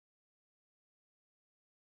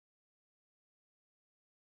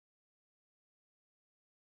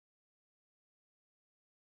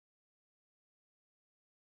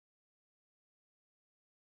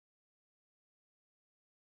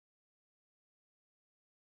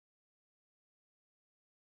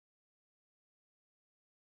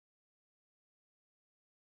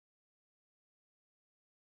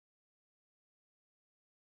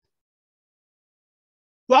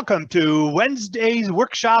Welcome to Wednesday's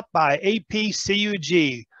workshop by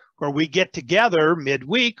APCUG, where we get together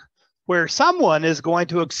midweek, where someone is going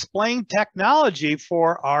to explain technology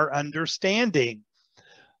for our understanding.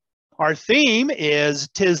 Our theme is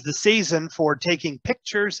 "'Tis the Season for Taking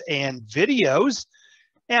Pictures and Videos,"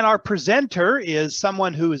 and our presenter is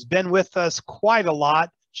someone who has been with us quite a lot,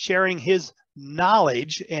 sharing his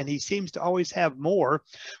knowledge, and he seems to always have more.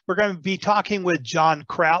 We're going to be talking with John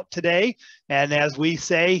Krout today, and as we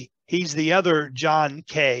say, he's the other John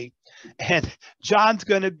K. And John's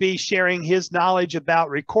going to be sharing his knowledge about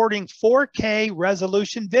recording 4K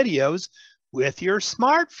resolution videos with your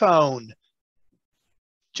smartphone.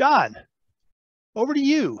 John, over to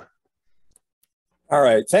you. All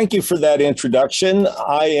right, thank you for that introduction.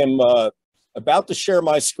 I am about to share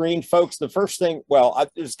my screen, folks. The first thing, well,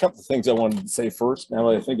 there's a couple of things I wanted to say first, now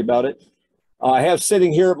that I think about it. I have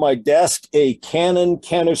sitting here at my desk a Canon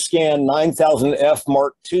CanoScan 9000F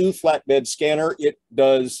Mark II flatbed scanner. It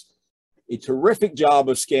does a terrific job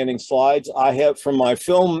of scanning slides. I have, from my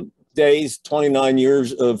film days, 29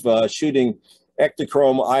 years of shooting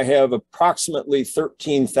Ektachrome, I have approximately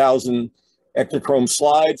 13,000 Ektachrome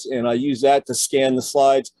slides, and I use that to scan the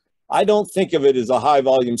slides. I don't think of it as a high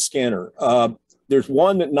volume scanner. There's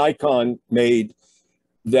one that Nikon made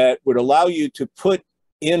that would allow you to put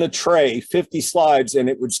in a tray 50 slides and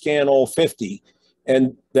it would scan all 50.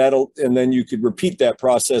 And then you could repeat that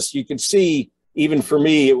process. You can see, even for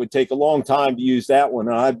me, it would take a long time to use that one.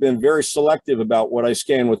 And I've been very selective about what I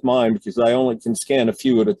scan with mine because I only can scan a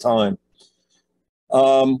few at a time.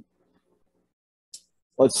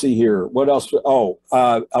 Let's see here. What else? Oh,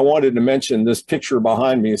 I wanted to mention this picture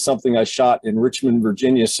behind me is something I shot in Richmond,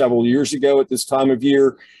 Virginia several years ago at this time of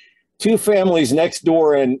year. Two families next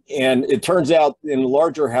door, and it turns out in the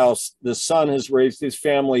larger house, the son has raised his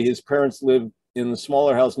family. His parents live in the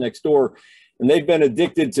smaller house next door, and they've been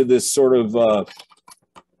addicted to this sort of,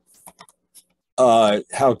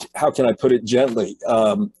 how can I put it gently,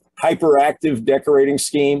 hyperactive decorating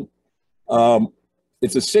scheme.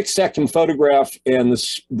 It's a 6-second photograph, and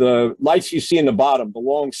the lights you see in the bottom, the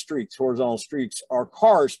long streaks, horizontal streaks, are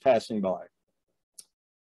cars passing by.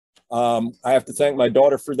 I have to thank my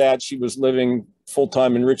daughter for that. She was living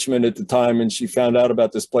full-time in Richmond at the time, and she found out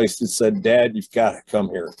about this place and said, "Dad, you've got to come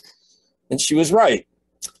here." And she was right.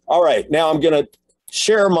 All right, now I'm going to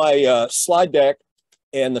share my slide deck,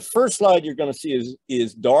 and the first slide you're going to see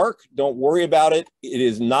is dark. Don't worry about it. It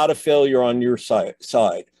is not a failure on your side.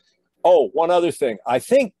 Oh, one other thing. I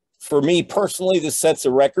think for me personally, this sets a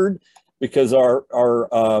record because our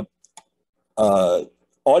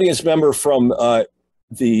audience member from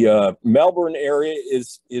the Melbourne area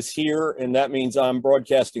is here, and that means I'm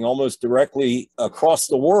broadcasting almost directly across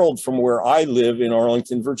the world from where I live in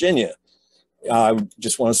Arlington, Virginia. I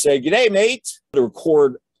just want to say, "G'day, mate." To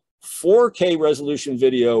record 4K resolution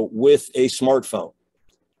video with a smartphone.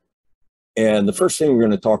 And the first thing we're going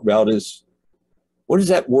to talk about is, what does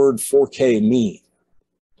that word 4K mean?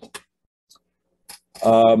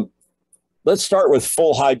 Let's start with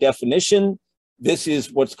full high definition. This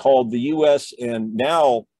is what's called the US, and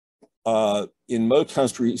now in most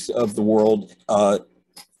countries of the world,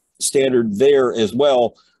 standard there as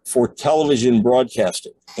well for television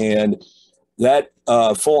broadcasting. And that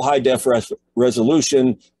full high def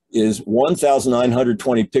resolution is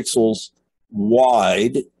 1,920 pixels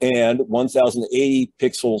wide and 1,080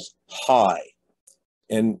 pixels high.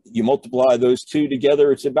 And you multiply those two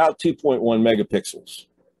together, it's about 2.1 megapixels.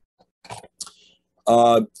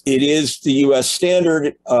 It is the US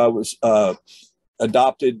standard, was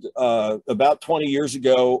adopted about 20 years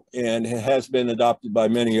ago, and has been adopted by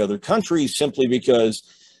many other countries simply because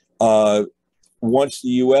once the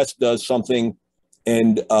US does something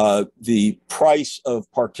and the price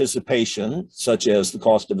of participation, such as the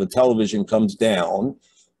cost of a television, comes down,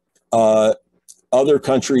 other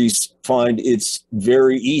countries find it's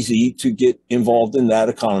very easy to get involved in that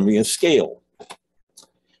economy of scale.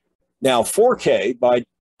 Now, 4K, by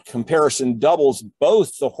comparison, doubles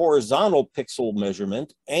both the horizontal pixel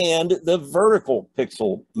measurement and the vertical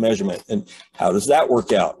pixel measurement. And how does that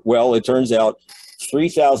work out? Well, it turns out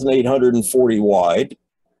 3,840 wide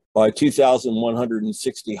by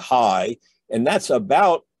 2,160 high, and that's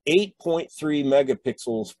about 8.3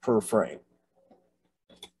 megapixels per frame.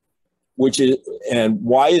 Which is, and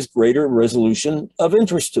why is greater resolution of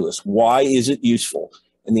interest to us? Why is it useful?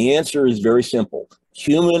 And the answer is very simple.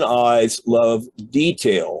 Human eyes love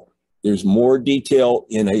detail. There's more detail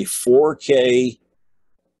in a 4K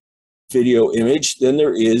video image than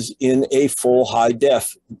there is in a full high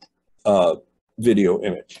def video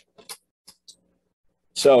image.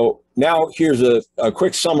 So Now here's a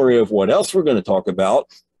quick summary of what else we're going to talk about.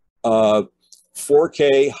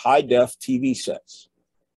 4K high-def TV sets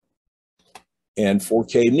and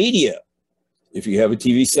 4K media. If you have a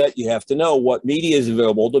TV set, you have to know what media is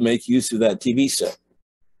available to make use of that TV set.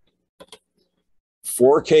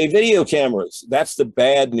 4K video cameras, that's the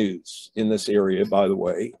bad news in this area, by the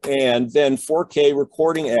way. And then 4K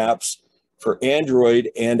recording apps for Android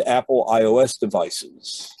and Apple iOS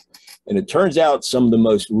devices. And it turns out some of the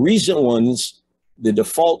most recent ones, the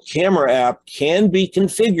default camera app can be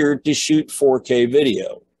configured to shoot 4K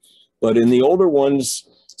video. But in the older ones,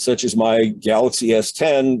 such as my Galaxy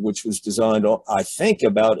S10, which was designed, I think,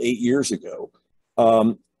 about 8 years ago,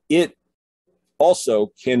 it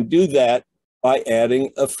also can do that by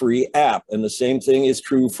adding a free app. And the same thing is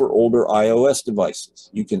true for older iOS devices.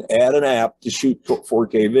 You can add an app to shoot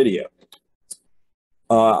 4K video.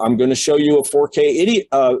 I'm going to show you a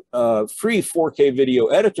free 4K video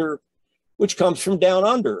editor, which comes from down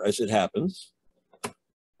under, as it happens.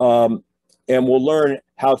 And we'll learn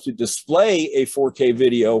how to display a 4K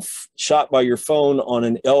video shot by your phone on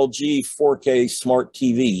an LG 4K smart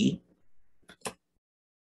TV.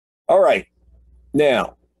 All right.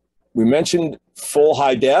 Now, we mentioned full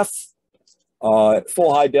high def.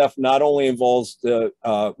 Full high def not only involves the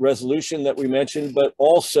resolution that we mentioned, but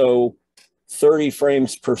also 30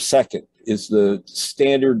 frames per second is the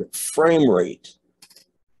standard frame rate.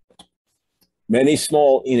 Many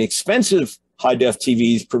small, inexpensive high-def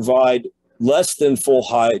TVs provide less than full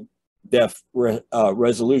high-def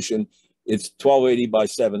resolution. It's 1280 by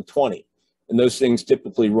 720. And those things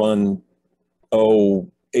typically run,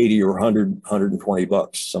 80 or 100, 120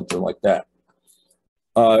 bucks, something like that.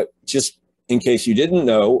 Just in case you didn't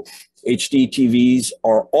know, HD TVs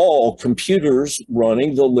are all computers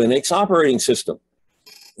running the Linux operating system.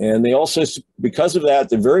 And they also, because of that,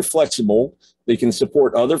 they're very flexible. They can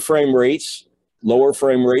support other frame rates, lower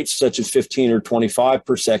frame rates, such as 15 or 25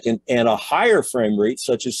 per second, and a higher frame rate,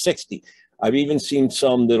 such as 60. I've even seen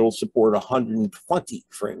some that'll support 120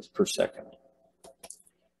 frames per second.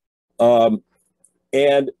 And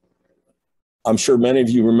I'm sure many of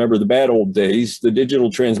you remember the bad old days. The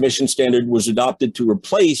digital transmission standard was adopted to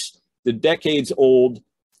replace the decades-old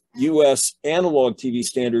U.S. analog TV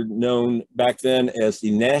standard known back then as the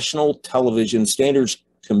National Television Standards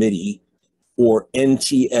Committee, or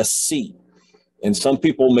NTSC. And some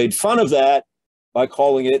people made fun of that by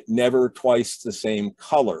calling it never twice the same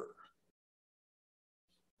color.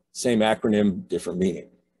 Same acronym, different meaning.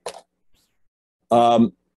 Now,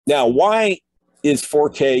 why is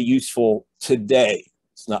 4K useful today?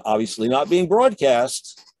 It's not obviously not being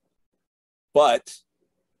broadcast, but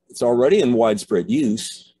it's already in widespread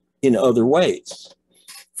use in other ways.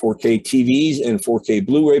 4K TVs and 4K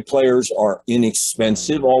Blu-ray players are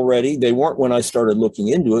inexpensive already. They weren't when I started looking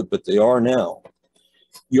into it, but they are now.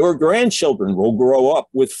 Your grandchildren will grow up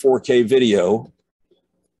with 4K video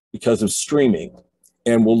because of streaming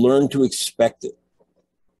and will learn to expect it.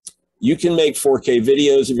 You can make 4K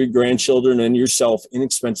videos of your grandchildren and yourself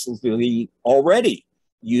inexpensively already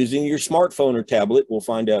using your smartphone or tablet. We'll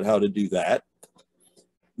find out how to do that.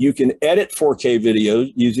 You can edit 4K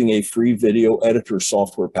videos using a free video editor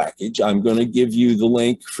software package. I'm going to give you the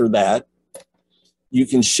link for that. You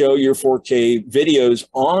can show your 4K videos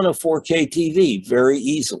on a 4K TV very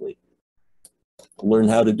easily. Learn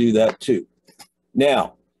how to do that too.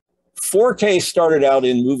 Now, 4K started out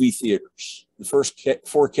in movie theaters. The first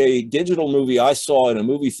 4K digital movie I saw in a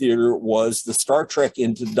movie theater was the Star Trek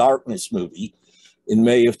Into Darkness movie in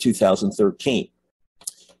May of 2013.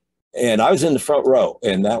 And I was in the front row,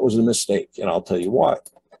 and that was a mistake, and I'll tell you why.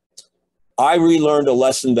 I relearned a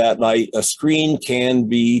lesson that night. A screen can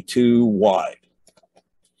be too wide.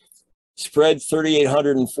 Spread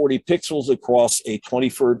 3,840 pixels across a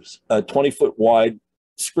 20-foot wide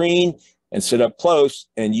screen and sit up close,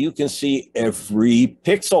 and you can see every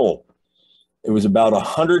pixel. It was about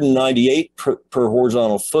 198 per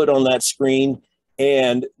horizontal foot on that screen,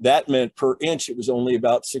 and that meant per inch it was only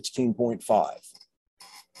about 16.5.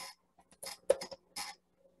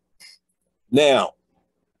 Now,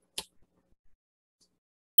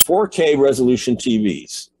 4K resolution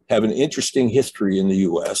TVs have an interesting history in the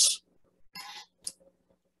US.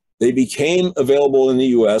 They became available in the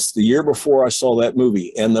US the year before I saw that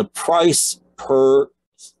movie, and the price per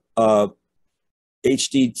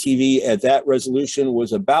HD TV at that resolution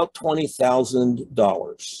was about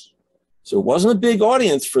 $20,000. So it wasn't a big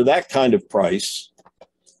audience for that kind of price,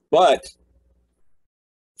 but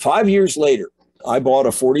 5 years later, I bought a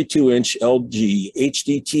 42-inch LG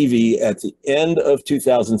HD TV at the end of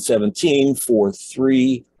 2017 for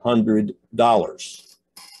 $300.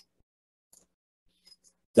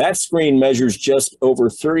 That screen measures just over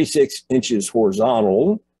 36 inches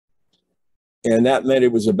horizontal, and that meant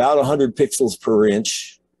it was about 100 pixels per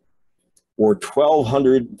inch, or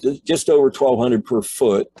 1,200, just over 1,200 per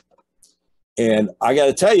foot. And I got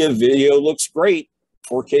to tell you, video looks great.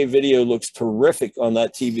 4K video looks terrific on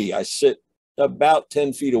that TV. I sit about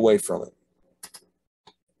 10 feet away from it.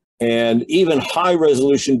 And even high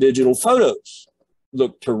resolution digital photos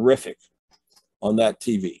look terrific on that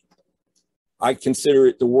TV. I consider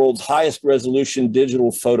it the world's highest resolution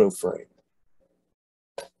digital photo frame.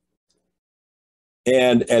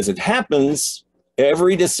 And as it happens,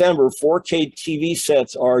 every December, 4K TV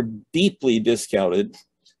sets are deeply discounted.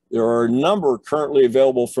 There are a number currently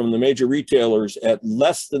available from the major retailers at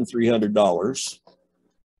less than $300. I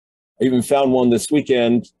even found one this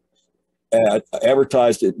weekend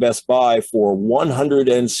advertised at Best Buy for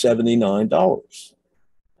 $179.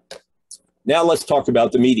 Now let's talk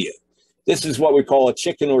about the media. This is what we call a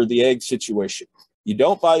chicken or the egg situation. You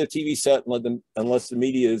don't buy the TV set unless the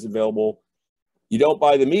media is available. You don't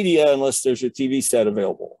buy the media unless there's a TV set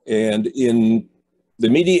available. And in the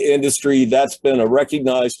media industry, that's been a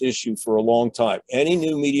recognized issue for a long time. Any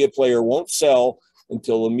new media player won't sell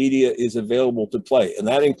until the media is available to play. And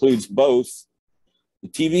that includes both the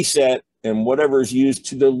TV set and whatever is used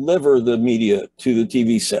to deliver the media to the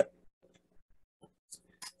TV set.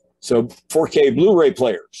 So 4K Blu-ray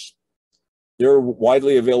players, they're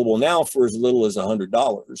widely available now for as little as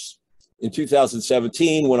 $100. In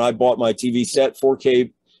 2017, when I bought my TV set,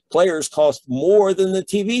 4K players cost more than the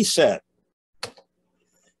TV set.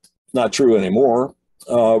 Not true anymore.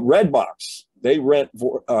 Redbox, they rent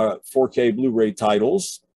 4K Blu-ray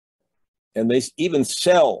titles, and they even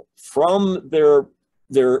sell from their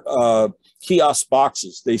kiosk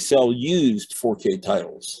boxes. They sell used 4K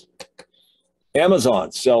titles.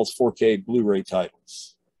 Amazon sells 4K Blu-ray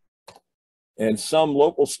titles. And some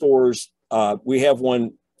local stores, we have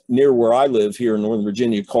one near where I live here in Northern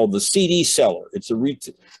Virginia called the CD Seller. It's a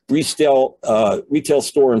retail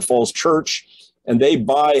store in Falls Church, and they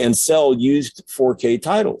buy and sell used 4K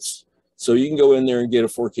titles. So you can go in there and get a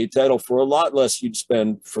 4K title for a lot less you'd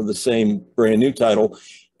spend for the same brand new title.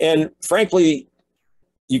 And frankly,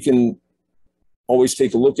 you can always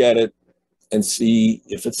take a look at it and see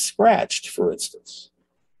if it's scratched, for instance.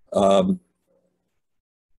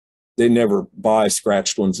 They never buy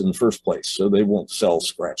scratched ones in the first place, so they won't sell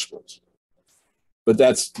scratched ones. But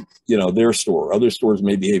that's, you know, their store. Other stores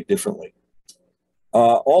may behave differently.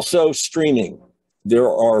 Also, streaming. There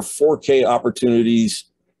are 4K opportunities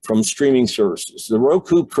from streaming services. The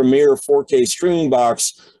Roku Premier 4K streaming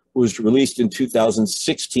box was released in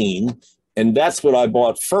 2016, and that's what I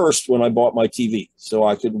bought first when I bought my TV, so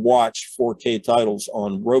I could watch 4K titles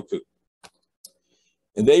on Roku.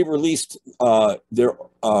 And they released their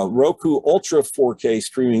Roku Ultra 4K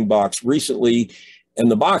streaming box recently,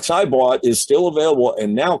 and the box I bought is still available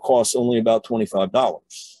and now costs only about $25.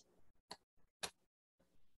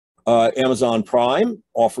 Amazon Prime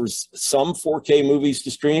offers some 4K movies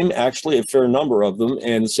to stream, actually a fair number of them,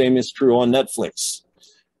 and the same is true on Netflix.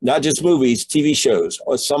 Not just movies, TV shows.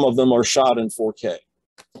 Some of them are shot in 4K.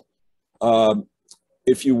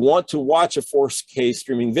 If you want to watch a 4K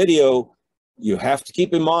streaming video, you have to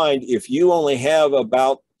keep in mind, if you only have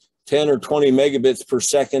about 10 or 20 megabits per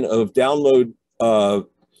second of download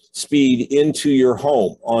speed into your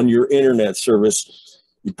home on your internet service,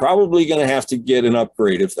 you're probably going to have to get an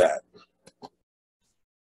upgrade of that.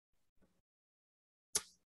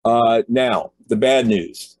 Now, the bad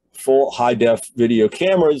news. Full high-def video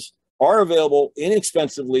cameras are available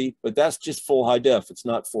inexpensively, but that's just full high-def. It's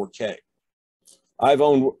not 4K. I've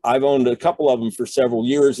owned a couple of them for several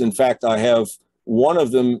years. In fact, I have one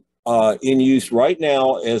of them in use right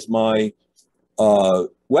now as my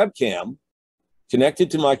webcam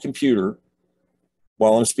connected to my computer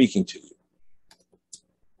while I'm speaking to you.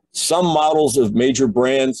 Some models of major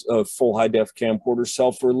brands of full high-def camcorders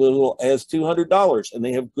sell for as little as $200, and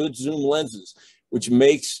they have good zoom lenses, which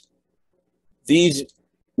makes these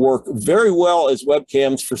work very well as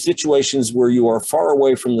webcams for situations where you are far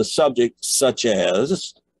away from the subject, such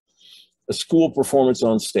as a school performance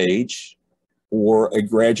on stage, or a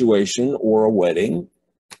graduation, or a wedding.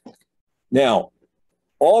 Now,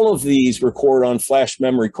 all of these record on flash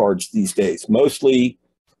memory cards these days, mostly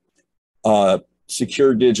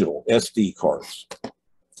secure digital SD cards.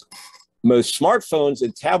 Most smartphones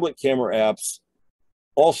and tablet camera apps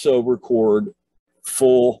also record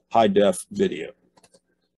full high-def video.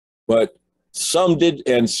 But some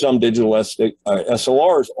digital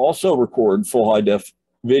SLRs also record full high-def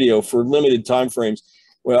video for limited time frames.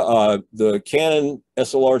 Well, the Canon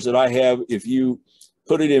SLRs that I have, if you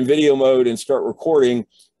put it in video mode and start recording,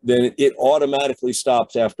 then it automatically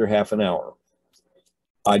stops after half an hour.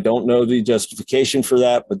 I don't know the justification for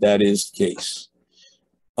that, but that is the case.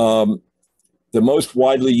 The most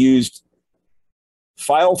widely used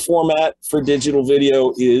file format for digital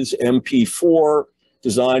video is MP4,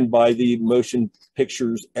 designed by the Motion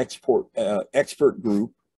Pictures Expert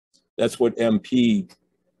Group. That's what MP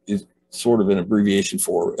is sort of an abbreviation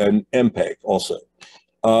for, and MPEG also.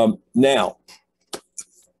 Now,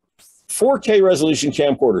 4K resolution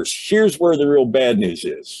camcorders. Here's where the real bad news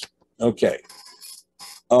is. Okay.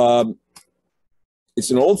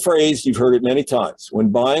 It's an old phrase. You've heard it many times. When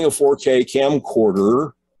buying a 4K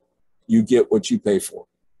camcorder, you get what you pay for.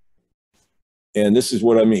 And this is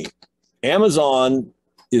what I mean. Amazon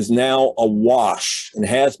is now awash and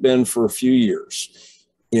has been for a few years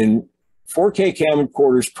in 4K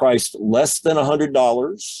camcorders priced less than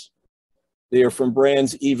 $100. They are from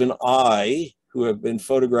brands even I, who have been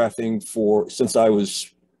photographing since I was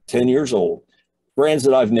 10 years old, brands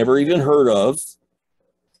that I've never even heard of,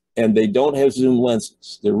 and they don't have zoom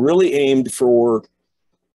lenses. They're really aimed for,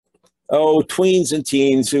 tweens and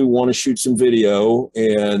teens who want to shoot some video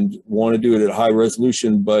and want to do it at high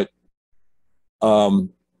resolution, but I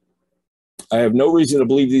have no reason to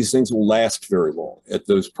believe these things will last very long at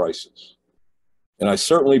those prices. And I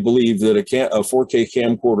certainly believe that a 4K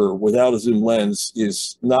camcorder without a zoom lens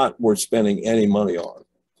is not worth spending any money on.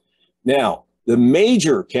 Now, the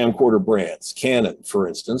major camcorder brands, Canon, for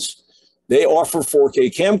instance, they offer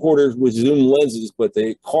 4K camcorders with zoom lenses, but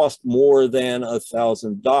they cost more than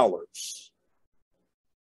 $1,000.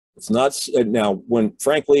 It's not, now,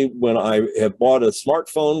 frankly, when I have bought a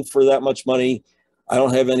smartphone for that much money, I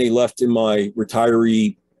don't have any left in my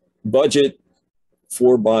retiree budget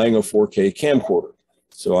for buying a 4K camcorder.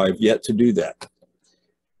 So I've yet to do that.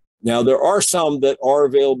 Now, there are some that are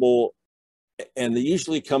available, and they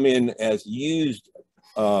usually come in as used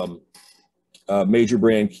major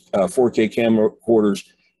brand 4K camcorders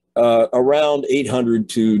around $800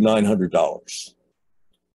 to $900.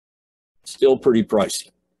 Still pretty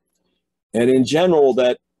pricey. And in general,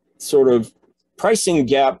 that sort of pricing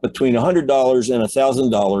gap between $100 and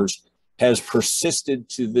 $1,000 has persisted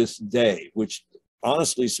to this day, which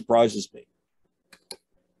honestly surprises me.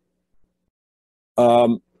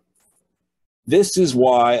 This is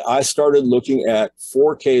why I started looking at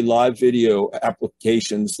 4K live video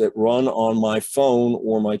applications that run on my phone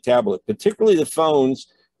or my tablet, particularly the phones,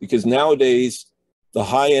 because nowadays the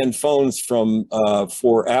high-end phones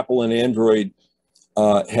for Apple and Android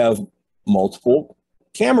have multiple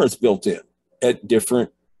cameras built in at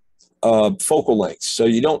different focal lengths. So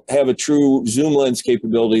you don't have a true zoom lens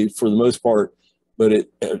capability for the most part, but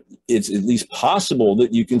it's at least possible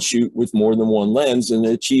that you can shoot with more than one lens and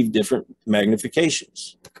achieve different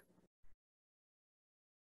magnifications.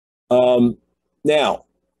 Now,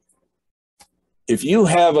 if you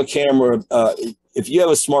have a camera, if you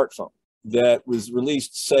have a smartphone that was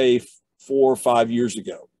released, say, 4 or 5 years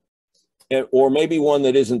ago, or maybe one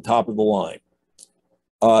that isn't top of the line,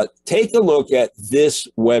 take a look at this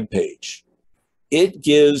web page. It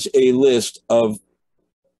gives a list of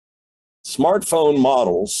smartphone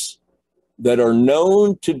models that are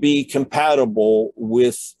known to be compatible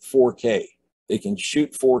with 4K. They can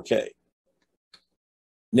shoot 4K.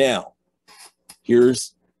 Now,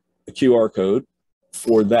 here's a QR code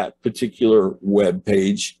for that particular web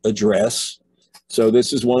page address. So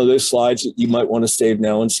this is one of those slides that you might want to save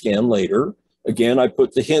now and scan later. Again, I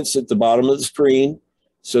put the hints at the bottom of the screen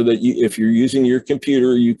so that if you're using your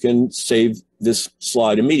computer, you can save this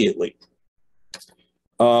slide immediately.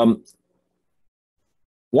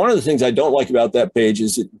 One of the things I don't like about that page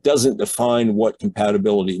is it doesn't define what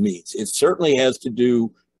compatibility means. It certainly has to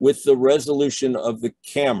do with the resolution of the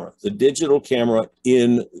camera, the digital camera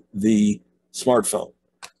in the smartphone.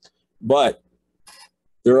 But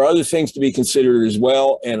there are other things to be considered as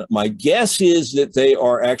well. And my guess is that they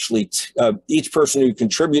are actually, each person who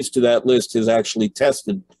contributes to that list has actually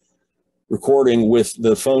tested recording with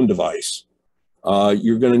the phone device.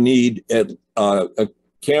 You're going to need a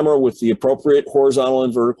camera with the appropriate horizontal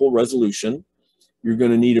and vertical resolution. You're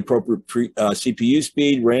going to need appropriate CPU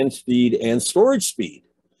speed, RAM speed, and storage speed.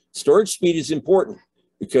 Storage speed is important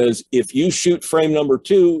because if you shoot frame number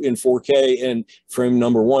 2 in 4K and frame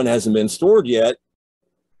number 1 hasn't been stored yet,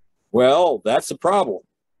 well, that's a problem.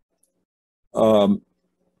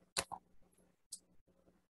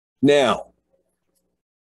 Now,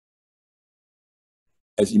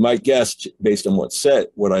 as you might guess, based on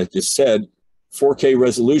what I just said, 4K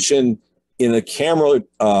resolution in a camera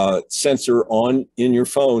sensor in your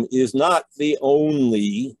phone is not the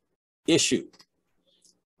only issue.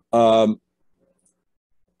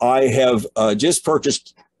 I have just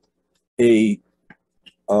purchased a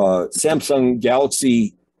Samsung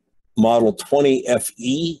Galaxy Model 20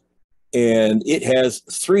 FE, and it has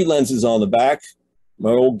 3 lenses on the back.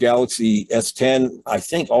 My old Galaxy S10, I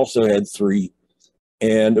think, also had 3.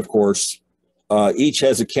 And of course, each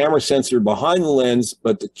has a camera sensor behind the lens,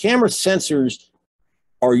 but the camera sensors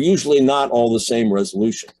are usually not all the same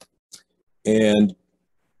resolution. And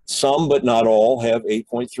some, but not all, have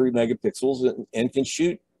 8.3 megapixels and can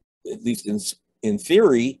shoot, at least in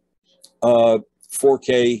theory,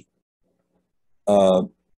 4K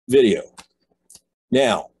video.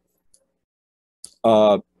 Now,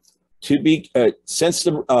 since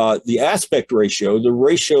the aspect ratio, the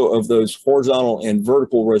ratio of those horizontal and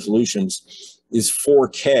vertical resolutions is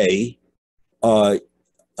 4K,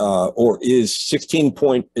 or is 16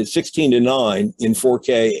 to 9 in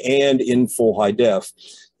 4K and in full high def.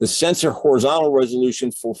 The sensor horizontal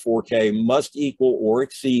resolution for 4K must equal or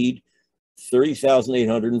exceed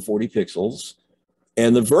 30,840 pixels,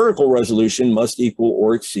 and the vertical resolution must equal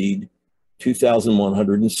or exceed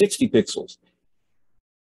 2,160 pixels.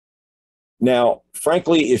 Now,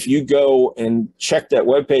 frankly, if you go and check that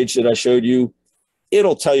webpage that I showed you,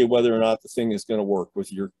 it'll tell you whether or not the thing is going to work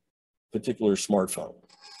with your particular smartphone.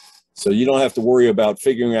 So you don't have to worry about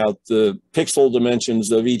figuring out the pixel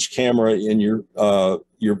dimensions of each camera in your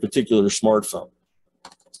particular smartphone.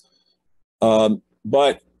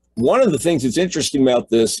 But one of the things that's interesting about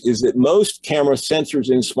this is that most camera sensors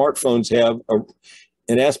in smartphones have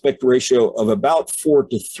an aspect ratio of about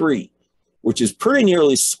 4:3, which is pretty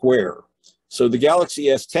nearly square. So the Galaxy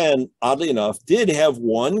S10, oddly enough, did have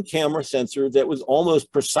one camera sensor that was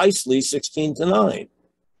almost precisely 16 to 9.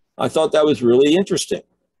 I thought that was really interesting,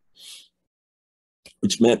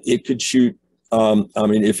 which meant it could shoot,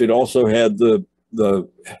 if it also had the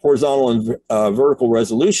horizontal and vertical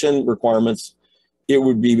resolution requirements, it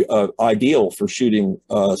would be ideal for shooting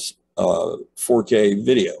 4K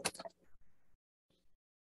video.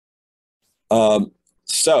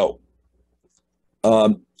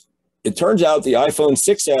 It turns out the iPhone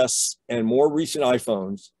 6S and more recent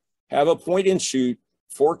iPhones have a point-and-shoot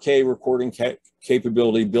 4K recording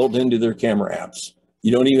capability built into their camera apps.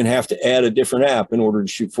 You don't even have to add a different app in order to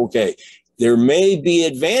shoot 4K. There may be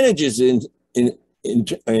advantages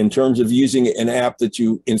in terms of using an app that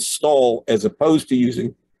you install as opposed to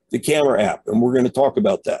using the camera app, and we're going to talk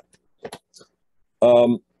about that.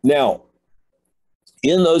 Now,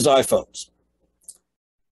 in those iPhones,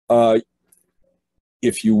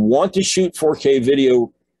 if you want to shoot 4K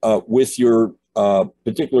video with your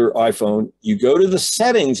particular iPhone, you go to the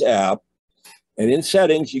Settings app, and in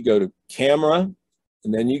Settings, you go to Camera,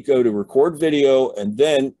 and then you go to Record Video, and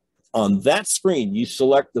then on that screen, you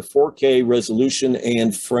select the 4K resolution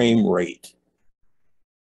and frame rate.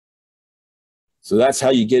 So that's how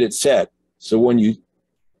you get it set. So when you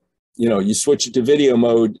switch it to video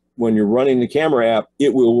mode, when you're running the camera app,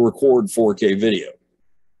 it will record 4K video.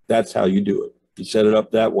 That's how you do it. You set it up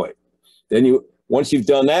that way. Then once you've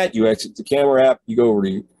done that, you exit the camera app, you go over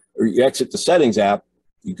to, or you exit the Settings app,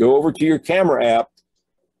 you go over to your camera app,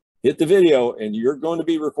 hit the video, and you're going to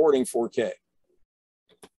be recording 4K.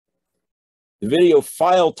 The video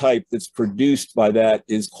file type that's produced by that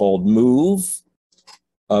is called MOV.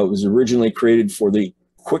 It was originally created for the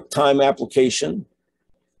QuickTime application.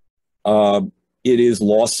 It is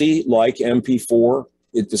lossy like MP4.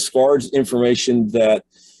 It discards information that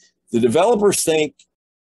the developers think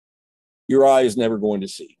your eye is never going to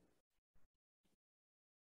see.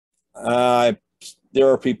 There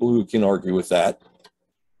are people who can argue with that.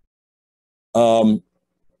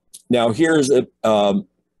 Now here's a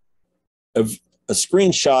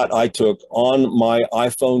screenshot I took on my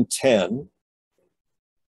iPhone 10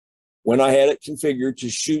 when I had it configured to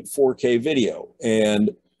shoot 4K video.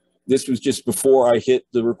 And this was just before I hit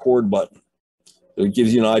the record button. So it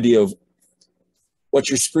gives you an idea of what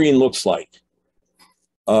your screen looks like.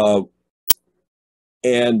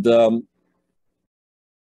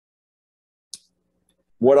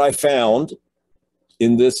 What I found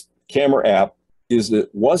in this camera app is that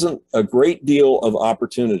it wasn't a great deal of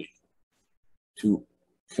opportunity to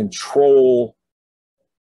control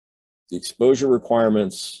the exposure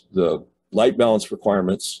requirements, the light balance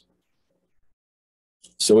requirements.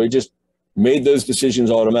 So it just made those decisions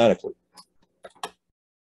automatically.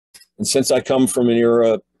 And since I come from an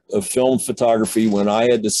era of film photography when I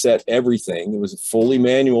had to set everything, it was fully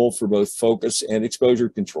manual for both focus and exposure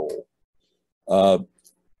control.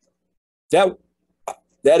 That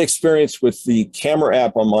experience with the camera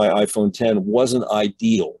app on my iPhone 10 wasn't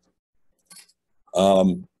ideal.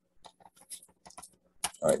 All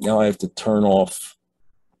right, now I have to turn off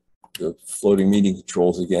the floating meeting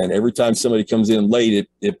controls again. Every time somebody comes in late,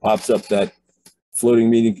 it pops up that floating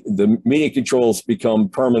meeting. The meeting controls become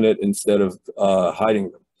permanent instead of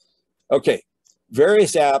hiding them. Okay,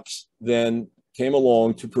 various apps then came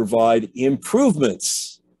along to provide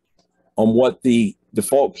improvements on what the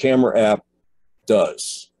default camera app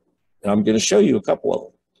does. And I'm going to show you a couple of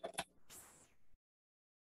them.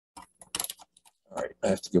 All right, I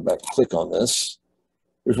have to go back and click on this.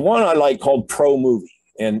 There's one I like called Pro Movie,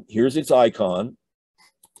 and here's its icon.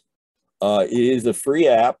 It is a free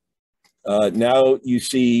app. Now you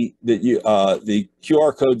see that the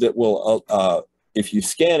QR code that will, if you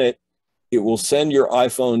scan it, it will send your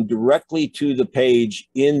iPhone directly to the page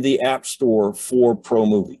in the App Store for Pro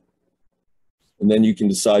Movie. And then you can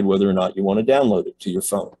decide whether or not you want to download it to your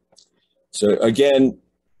phone. So again,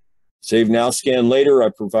 save now, scan later. I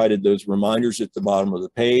provided those reminders at the bottom of the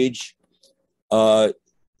page.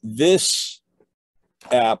 This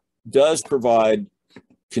app does provide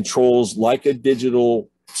controls like a digital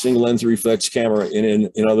single lens reflex camera. In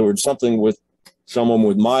other words, something with someone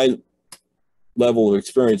with my level of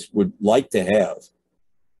experience would like to have.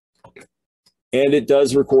 And it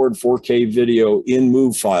does record 4K video in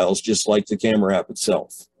MOV files, just like the camera app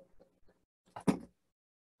itself.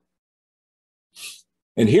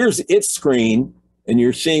 And here's its screen, and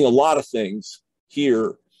you're seeing a lot of things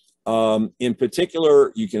here. In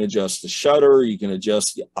particular, you can adjust the shutter, you can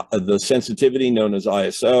adjust the sensitivity known as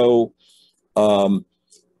ISO.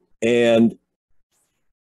 And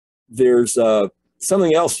there's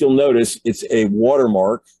something else you'll notice. It's a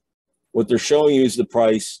watermark. What they're showing you is the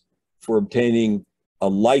price for obtaining a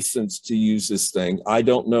license to use this thing. I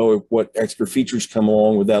don't know what extra features come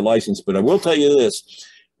along with that license, but I will tell you this.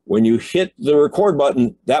 When you hit the record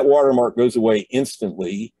button, that watermark goes away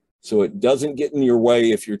instantly, so it doesn't get in your way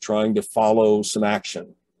if you're trying to follow some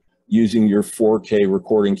action using your 4K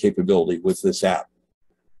recording capability with this app.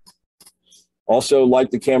 Also, like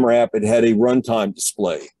the camera app, it had a runtime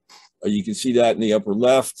display. You can see that in the upper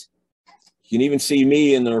left. You can even see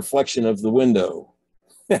me in the reflection of the window.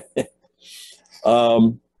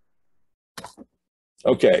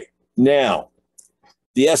 Okay, now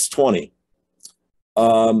the S20.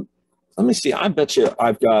 Let me see. I bet you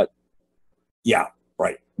I've got, yeah,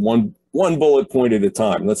 right. One bullet point at a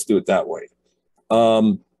time. Let's do it that way.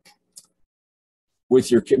 With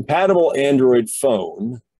your compatible Android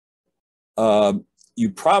phone, you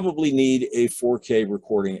probably need a 4K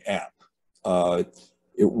recording app.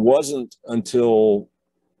 It wasn't until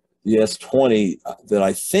the S20 that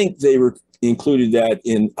I think they included that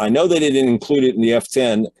in. I know they didn't include it in the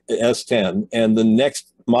S10, and the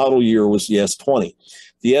next model year was the S20.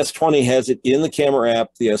 The S20 has it in the camera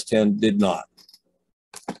app. The S10 did not.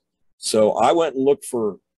 So I went and looked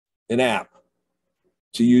for an app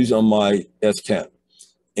to use on my S10.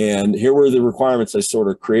 And here were the requirements I sort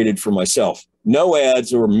of created for myself. No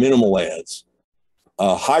ads or minimal ads.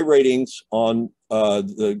 High ratings on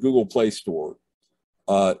the Google Play Store.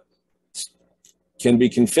 Can be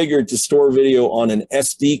configured to store video on an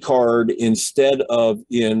SD card instead of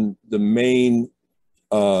in the main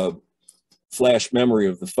flash memory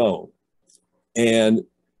of the phone. And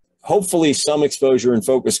hopefully some exposure and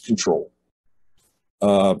focus control.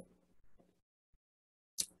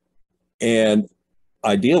 And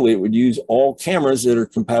ideally, it would use all cameras that are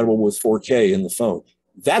compatible with 4K in the phone.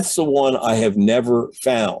 That's the one I have never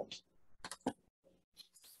found.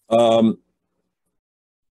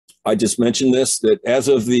 I just mentioned this, that as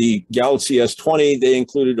of the Galaxy S20, they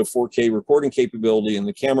included a 4K recording capability in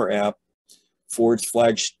the camera app for its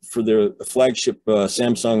their flagship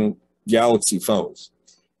Samsung Galaxy phones.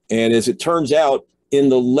 And as it turns out, in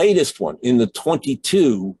the latest one, in the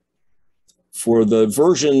 22, for the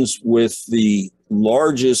versions with the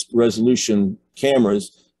largest resolution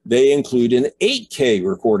cameras, they include an 8K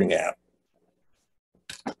recording app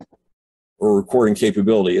or recording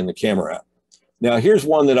capability in the camera app. Now, here's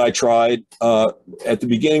one that I tried at the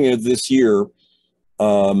beginning of this year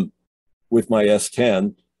with my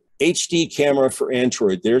S10, HD camera for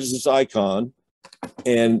Android. There's this icon,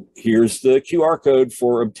 and here's the QR code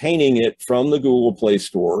for obtaining it from the Google Play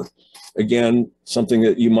Store. Again, something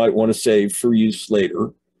that you might want to save for use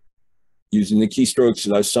later using the keystrokes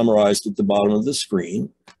that I've summarized at the bottom of the screen.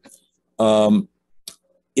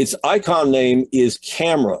 Its icon name is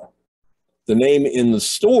Camera. The name in the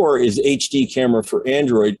store is HD Camera for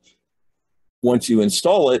Android. Once you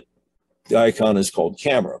install it, the icon is called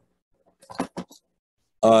Camera.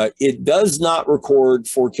 It does not record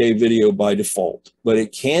 4K video by default, but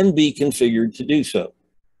it can be configured to do so.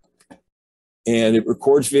 And it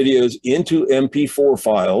records videos into MP4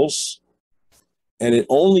 files and it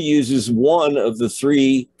only uses one of the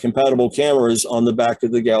 3 compatible cameras on the back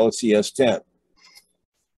of the Galaxy S10.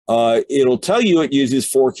 It'll tell you it uses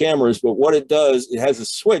 4 cameras, but what it does, it has a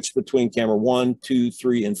switch between camera 1, 2,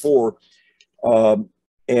 3, and 4.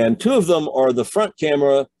 And 2 of them are the front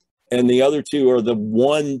camera, and the other 2 are the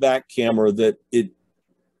one back camera that it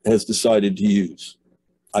has decided to use.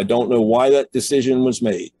 I don't know why that decision was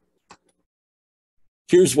made.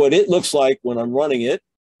 Here's what it looks like when I'm running it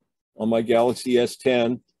on my Galaxy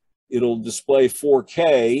S10. It'll display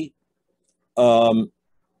 4K,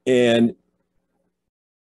 and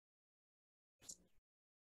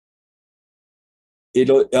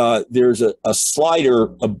there's a slider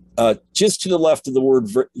just to the left of the word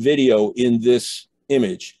video in this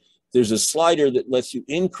image. There's a slider that lets you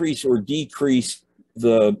increase or decrease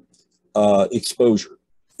the exposure.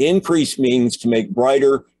 Increase means to make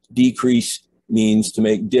brighter, decrease means to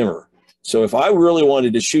make dimmer. So if I really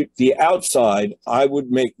wanted to shoot the outside, I would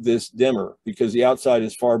make this dimmer because the outside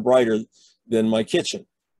is far brighter than my kitchen.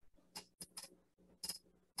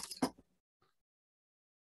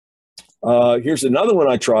 Here's another one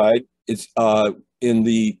I tried. It's in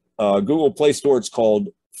the Google Play Store. It's called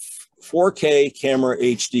 4K Camera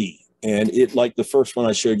HD. And it, like the first one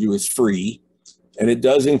I showed you, is free. And it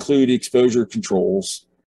does include exposure controls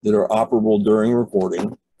that are operable during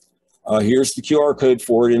recording. Here's the QR code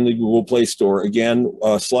for it in the Google Play Store. Again,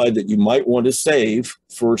 a slide that you might want to save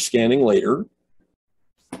for scanning later.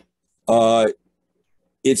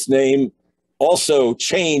 Its name also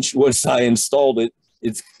changed once I installed it.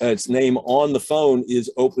 Its name on the phone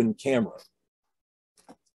is Open Camera.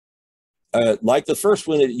 Like the first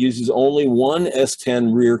one, it uses only one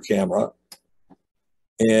S10 rear camera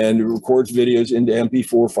and it records videos into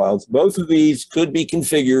MP4 files. Both of these could be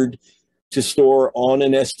configured to store on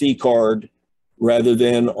an SD card rather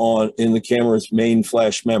than in the camera's main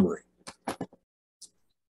flash memory.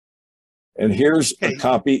 And here's a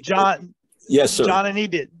copy. John. Yes, sir. John, I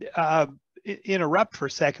need to interrupt for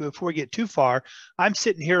a second before we get too far. I'm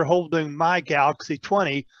sitting here holding my Galaxy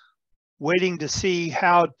 20, waiting to see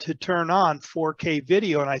how to turn on 4K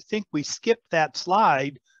video, and I think we skipped that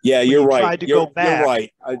slide. Yeah, you're right. Tried to go back. You're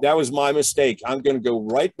right. That was my mistake. I'm going to go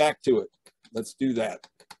right back to it. Let's do that.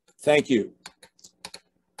 Thank you.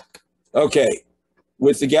 Okay,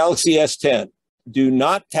 with the Galaxy S10, do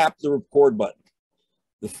not tap the record button.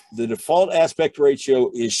 The default aspect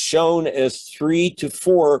ratio is shown as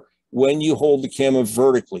 3:4 when you hold the camera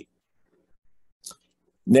vertically.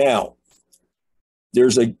 Now,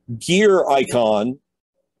 there's a gear icon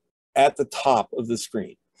at the top of the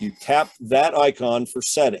screen. You tap that icon for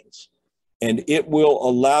settings, and it will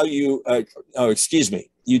allow you,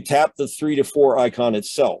 you tap the 3:4 icon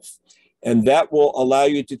itself, and that will allow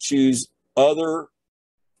you to choose other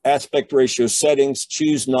aspect ratio settings.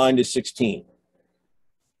 Choose 9:16.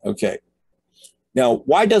 Okay. Now,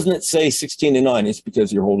 why doesn't it say 16:9? It's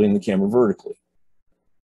because you're holding the camera vertically.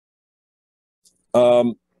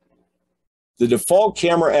 The default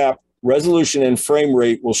camera app resolution and frame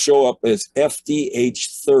rate will show up as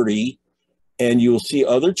FDH30, and you'll see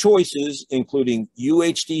other choices, including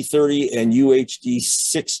UHD30 and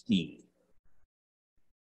UHD60.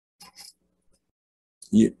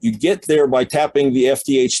 You get there by tapping the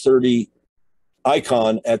FDH30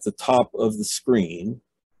 icon at the top of the screen.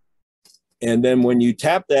 And then when you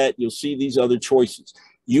tap that, you'll see these other choices.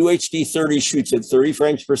 UHD30 shoots at 30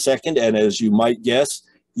 frames per second, and as you might guess,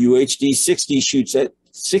 UHD60 shoots at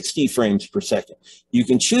 60 frames per second. You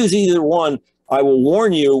can choose either one. I will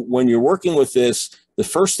warn you, when you're working with this, the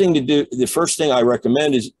first thing I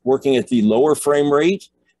recommend is working at the lower frame rate,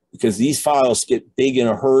 because these files get big in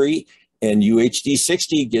a hurry, and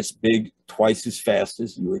UHD60 gets big twice as fast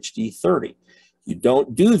as UHD30. You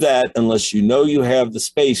don't do that unless you know you have the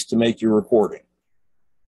space to make your recording,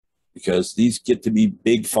 because these get to be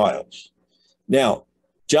big files. Now,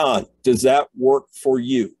 John, does that work for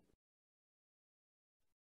you?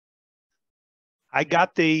 I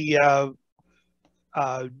got the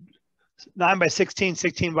 9:16,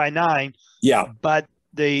 16:9. Yeah. But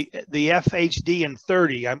the FHD and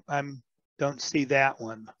 30, I'm don't see that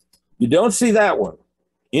one. You don't see that one.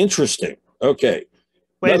 Interesting. Okay.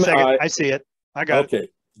 Wait a second. I see it. I got it. Okay.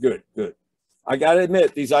 Good. I got to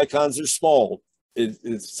admit, these icons are small.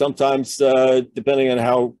 It's sometimes, depending on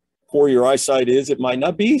how poor your eyesight is, it might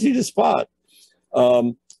not be easy to spot.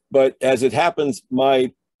 But as it happens,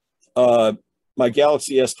 my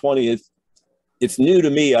Galaxy S20 it's new to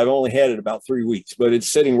me. I've only had it about 3 weeks, but it's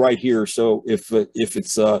sitting right here. So if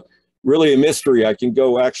it's really a mystery, I can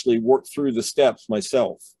go actually work through the steps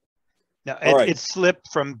myself. Now, it slipped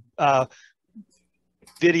from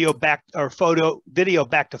video back or video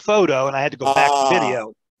back to photo, and I had to go back to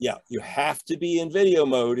video. Yeah, you have to be in video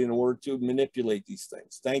mode in order to manipulate these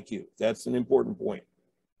things. Thank you. That's an important point.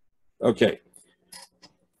 Okay.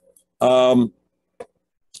 All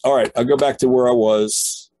right, I'll go back to where I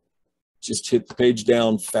was. Just hit the page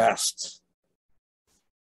down fast.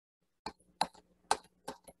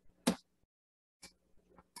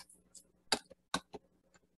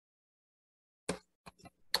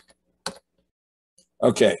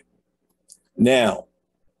 Okay, now,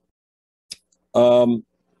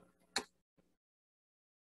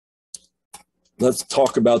 let's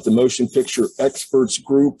talk about the Motion Picture Experts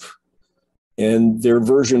Group, and their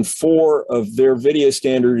version 4 of their video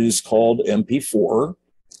standard is called MP4.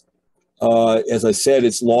 As I said,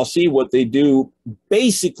 it's lossy. What they do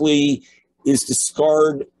basically is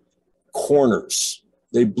discard corners.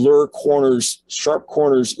 They blur corners, sharp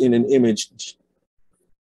corners in an image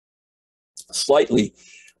slightly.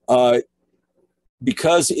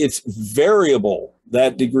 Because it's variable,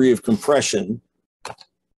 that degree of compression,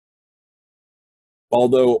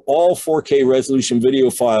 although all 4K resolution video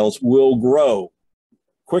files will grow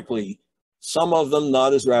quickly, some of them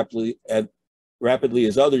not as rapidly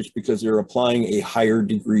as others because they're applying a higher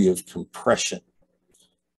degree of compression.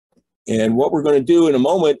 And what we're going to do in a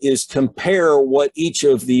moment is compare what each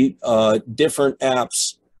of the different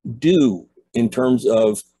apps do in terms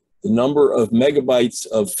of the number of megabytes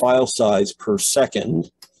of file size per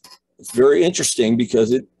second. It's very interesting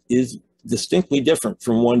because it is distinctly different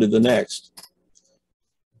from one to the next.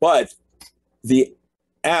 But the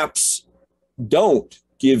apps don't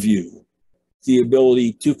give you the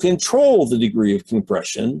ability to control the degree of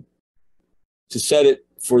compression, to set it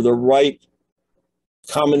for the right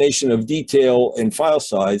combination of detail and file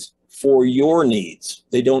size for your needs.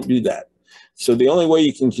 They don't do that. So the only way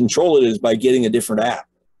you can control it is by getting a different app.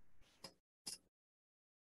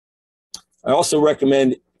 I also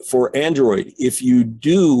recommend for Android, if you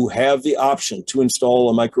do have the option to install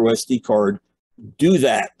a micro SD card, do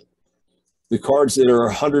that. The cards that are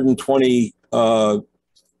 120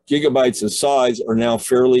 gigabytes of size are now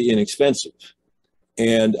fairly inexpensive.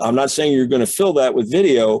 And I'm not saying you're going to fill that with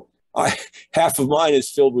video. Half of mine is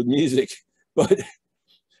filled with music, but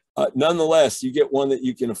nonetheless, you get one that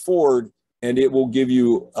you can afford, and it will give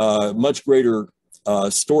you much greater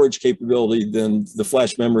storage capability than the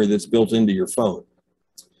flash memory that's built into your phone.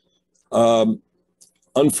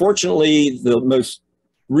 Unfortunately, the most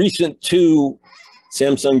recent 2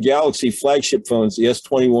 Samsung Galaxy flagship phones, the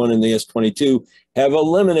S21 and the S22, have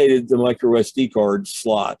eliminated the micro SD card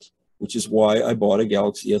slot, which is why I bought a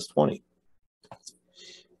Galaxy S20.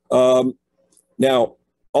 Now,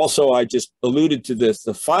 also, I just alluded to this.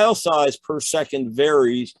 The file size per second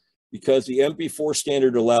varies because the MP4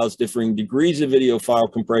 standard allows differing degrees of video file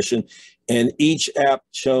compression, and each app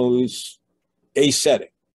chose a setting.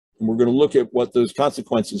 And we're going to look at what those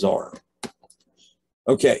consequences are.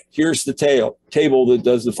 Okay, here's the table that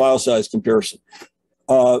does the file size comparison.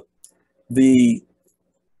 The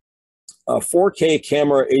 4K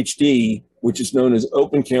camera HD, which is known as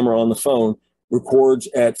open camera on the phone, records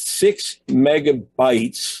at 6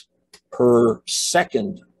 megabytes per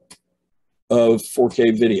second of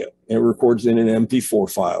 4K video. And it records in an MP4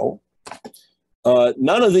 file.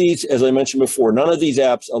 None of these, as I mentioned before, none of these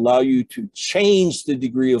apps allow you to change the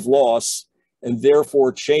degree of loss and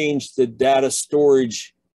therefore change the data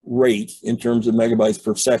storage rate in terms of megabytes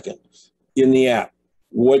per second in the app.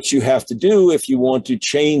 What you have to do if you want to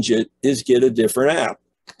change it is get a different app.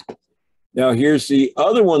 Now, here's the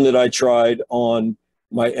other one that I tried on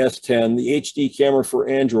my S10, the HD camera for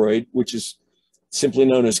Android, which is simply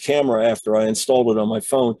known as Camera after I installed it on my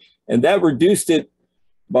phone. And that reduced it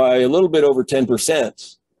by a little bit over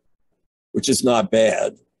 10%, which is not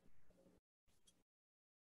bad.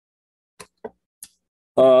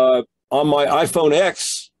 On my iPhone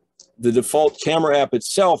X, the default camera app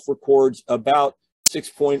itself records about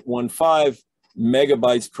 6.15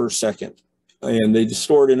 megabytes per second. And they just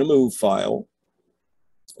store it in a MOV file,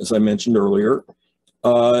 as I mentioned earlier.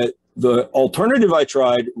 The alternative I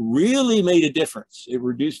tried really made a difference. It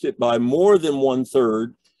reduced it by more than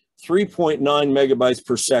 1/3, 3.9 megabytes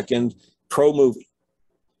per second pro movie.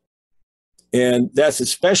 And that's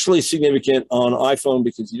especially significant on iPhone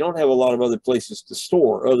because you don't have a lot of other places to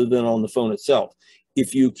store other than on the phone itself.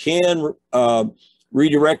 If you can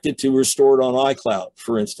redirect it to restore it on iCloud,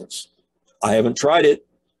 for instance. I haven't tried it,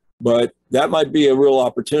 but that might be a real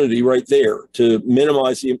opportunity right there to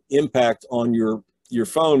minimize the impact on your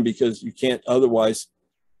phone because you can't otherwise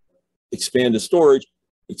expand the storage,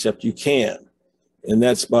 except you can. And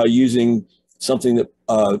that's by using something that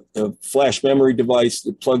a flash memory device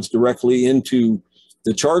that plugs directly into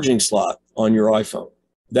the charging slot on your iPhone.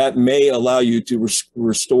 That may allow you to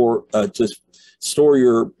store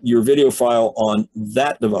your video file on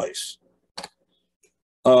that device.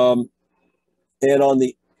 And on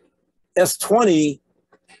the S20,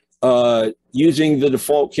 using the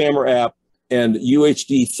default camera app and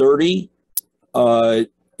UHD 30,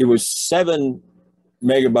 it was 7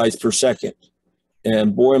 megabytes per second.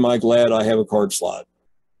 And boy, am I glad I have a card slot.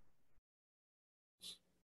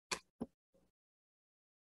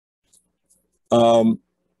 All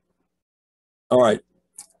right,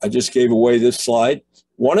 I just gave away this slide.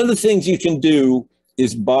 One of the things you can do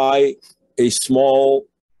is buy a small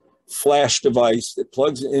flash device that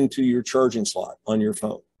plugs into your charging slot on your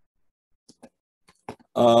phone.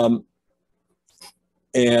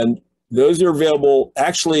 And those are available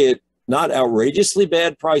actually at not outrageously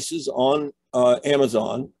bad prices on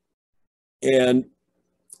Amazon. And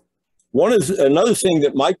another thing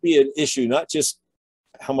that might be an issue, not just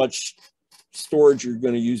how much storage you're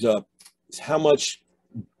going to use up, is how much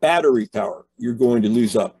battery power you're going to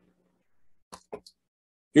lose up.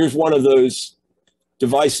 Here's one of those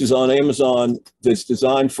devices on Amazon that's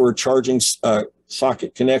designed for a charging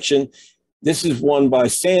socket connection. This is one by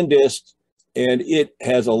SanDisk, and it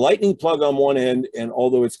has a lightning plug on one end, and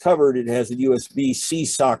although it's covered, it has a USB-C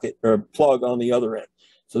socket or plug on the other end.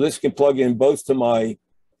 So this can plug in both to my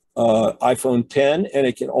iPhone 10, and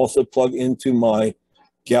it can also plug into my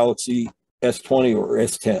Galaxy S20 or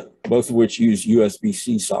S10, both of which use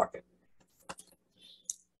USB-C socket.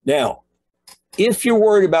 Now, if you're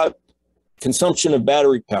worried about consumption of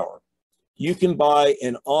battery power, you can buy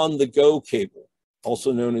an on-the-go cable,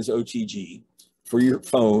 also known as OTG, for your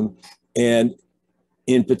phone, and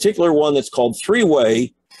in particular one that's called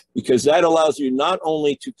three-way, because that allows you not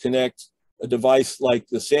only to connect a device like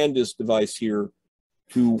the SanDisk device here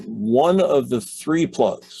to one of the 3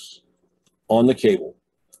 plugs on the cable,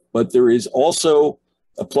 but there is also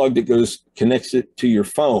a plug that connects it to your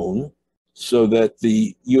phone so that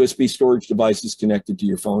the USB storage device is connected to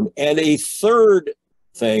your phone, and a third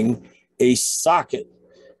thing, a socket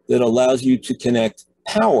that allows you to connect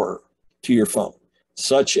power to your phone,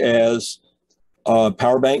 such as a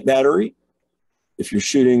power bank battery, if you're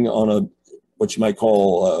shooting on what you might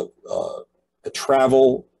call a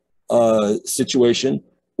travel situation,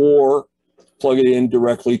 or plug it in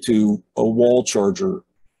directly to a wall charger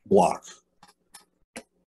block.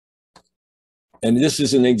 And this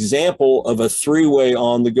is an example of a three-way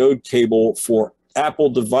on-the-go cable for Apple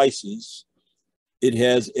devices. It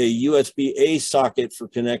has a USB-A socket for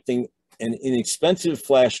connecting an inexpensive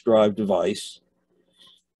flash drive device.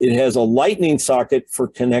 It has a lightning socket for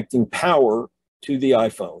connecting power to the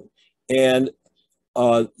iPhone. And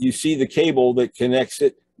you see the cable that connects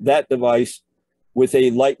that device with a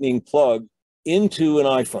lightning plug into an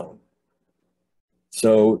iPhone.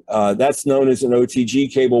 So that's known as an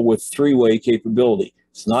OTG cable with three-way capability.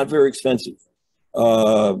 It's not very expensive.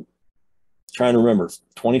 Trying to remember,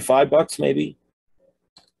 25 bucks maybe?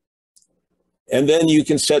 And then you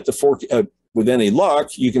can set the 4K, with any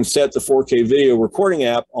luck, you can set the 4K video recording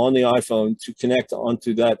app on the iPhone to connect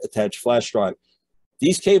onto that attached flash drive.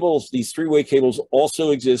 These cables, these three-way cables,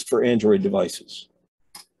 also exist for Android devices.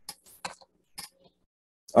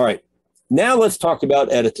 All right, now let's talk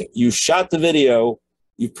about editing. You shot the video,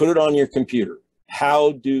 you put it on your computer.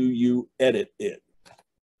 How do you edit it?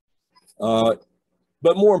 But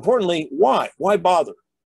more importantly, why? Why bother?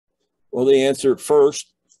 Well, the answer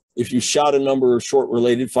first, if you shot a number of short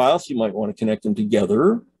related files, you might want to connect them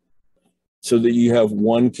together so that you have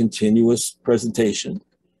one continuous presentation.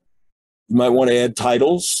 You might want to add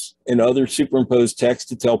titles and other superimposed text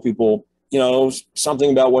to tell people, you know,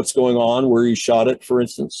 something about what's going on, where you shot it, for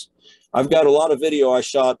instance. I've got a lot of video I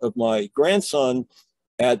shot of my grandson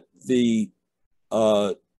at the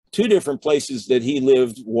 2 different places that he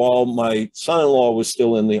lived while my son-in-law was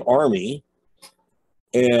still in the Army.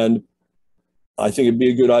 And I think it'd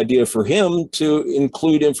be a good idea for him to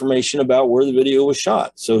include information about where the video was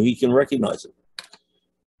shot so he can recognize it.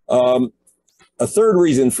 A third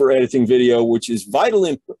reason for editing video, which is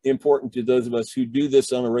vitally important to those of us who do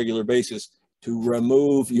this on a regular basis, to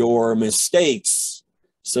remove your mistakes,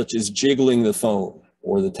 such as jiggling the phone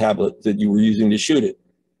or the tablet that you were using to shoot it.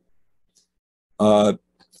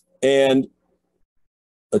 And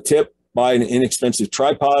a tip, buy an inexpensive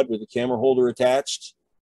tripod with a camera holder attached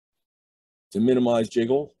to minimize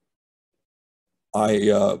jiggle.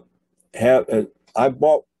 I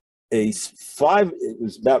bought it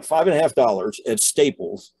was about $5.50 at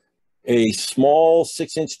Staples, a small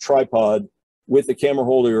 6-inch tripod with a camera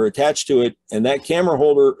holder attached to it. And that camera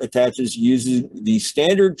holder attaches using the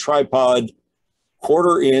standard tripod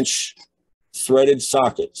 1/4 inch threaded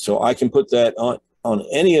socket. So I can put that on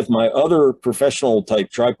any of my other professional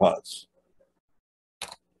type tripods.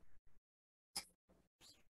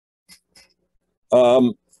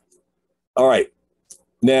 All right,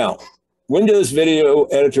 now, Windows Video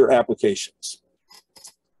Editor applications.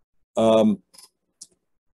 Why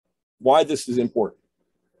this is important.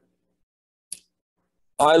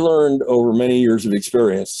 I learned over many years of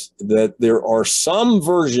experience that there are some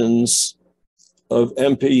versions of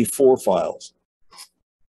MP4 files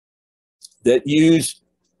that use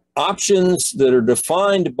options that are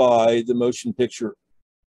defined by the motion picture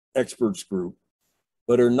experts group,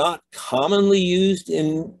 but are not commonly used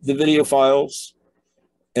in the video files.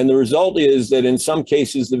 And the result is that in some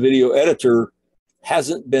cases, the video editor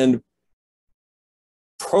hasn't been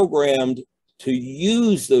programmed to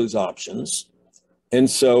use those options. And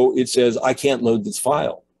so it says, I can't load this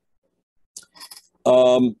file.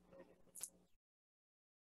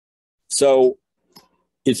 So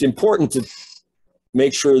it's important to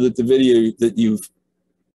make sure that the video that you've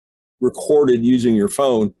recorded using your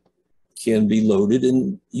phone can be loaded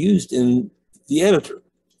and used in the editor.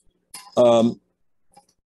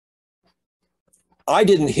 I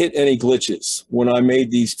didn't hit any glitches when I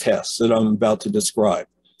made these tests that I'm about to describe.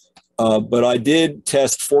 But I did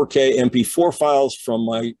test 4K MP4 files from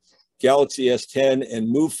my Galaxy S10 and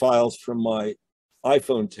MOV files from my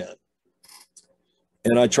iPhone 10.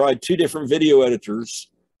 And I tried two different video editors,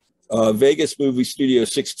 Vegas Movie Studio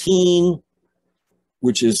 16,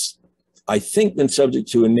 which is, I think, been subject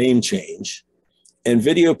to a name change, and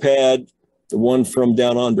VideoPad, the one from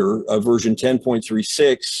Down Under, version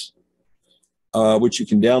 10.36, which you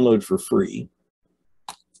can download for free.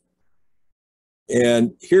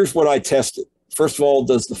 And here's what I tested. First of all,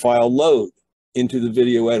 does the file load into the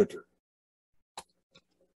video editor?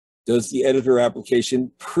 Does the editor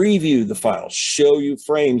application preview the file, show you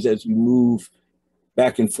frames as you move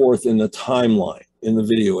back and forth in the timeline in the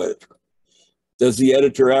video editor? Does the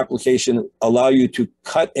editor application allow you to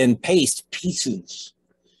cut and paste pieces?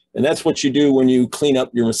 And that's what you do when you clean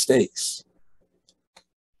up your mistakes.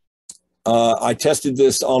 I tested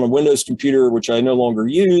this on a Windows computer, which I no longer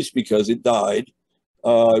use because it died.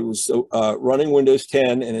 It was running Windows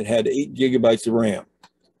 10 and it had 8 gigabytes of RAM.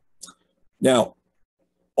 Now,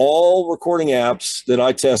 all recording apps that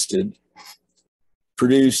I tested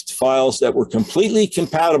produced files that were completely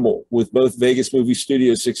compatible with both Vegas Movie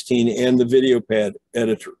Studio 16 and the VideoPad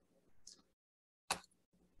editor.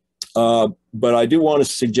 But I do want to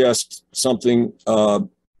suggest something.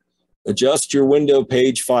 Adjust your window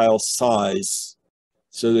page file size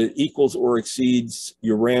so that it equals or exceeds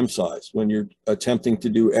your RAM size. When you're attempting to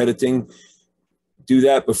do editing, do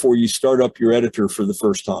that before you start up your editor for the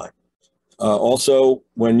first time. Also,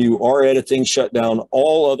 when you are editing, shut down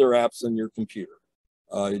all other apps on your computer.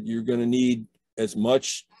 You're going to need as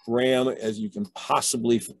much RAM as you can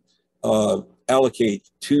possibly allocate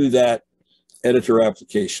to that editor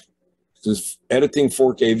application, because editing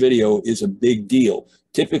 4K video is a big deal.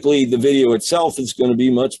 Typically, the video itself is going to be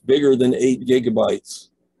much bigger than 8 gigabytes.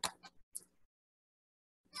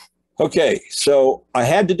 Okay, so I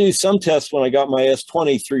had to do some tests when I got my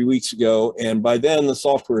S20 3 weeks ago, and by then the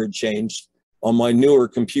software had changed on my newer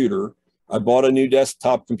computer. I bought a new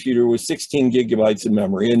desktop computer with 16 gigabytes of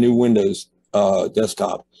memory, a new Windows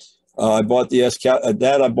desktop. I bought the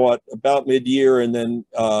that I bought about mid-year, and then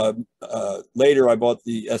later I bought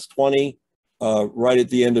the S20 right at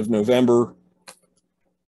the end of November.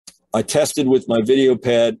 I tested with my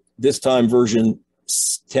VideoPad, this time version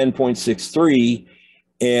 10.63,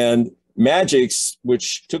 and Magix,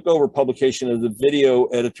 which took over publication of the video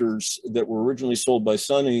editors that were originally sold by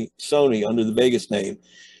Sony under the Vegas name.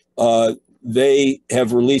 They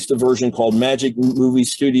have released a version called Magic Movie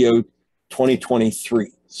Studio 2023.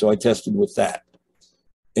 So I tested with that.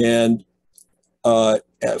 And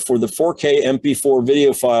for the 4K MP4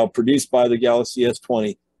 video file produced by the Galaxy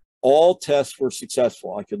S20, all tests were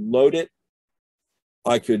successful. I could load it,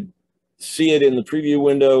 I could see it in the preview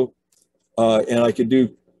window, and I could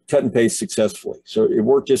do cut and paste successfully. So it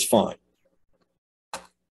worked just fine.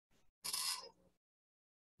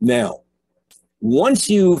 Now, once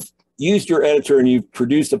you've used your editor and you've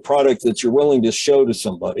produced a product that you're willing to show to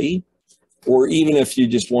somebody, or even if you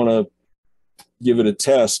just want to give it a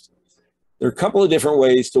test, there are a couple of different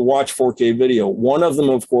ways to watch 4K video. One of them,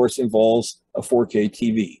 of course, involves a 4K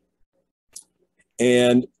TV.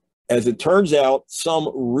 And as it turns out,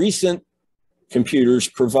 some recent computers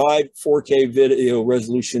provide 4K video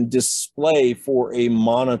resolution display for a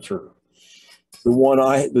monitor.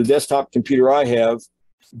 The desktop computer I have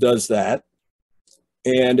does that.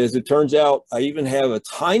 And as it turns out, I even have a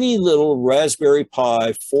tiny little Raspberry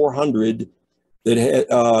Pi 400 that had,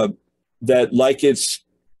 that, like its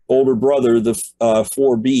older brother, the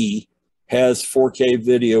 4B, has 4K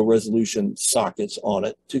video resolution sockets on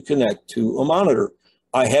it to connect to a monitor.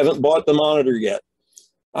 I haven't bought the monitor yet.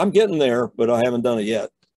 I'm getting there, but I haven't done it yet.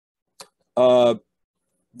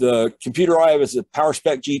 The computer I have is a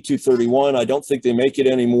PowerSpec G231. I don't think they make it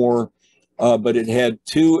anymore, but it had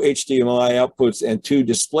 2 HDMI outputs and 2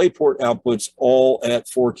 DisplayPort outputs, all at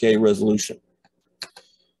 4K resolution.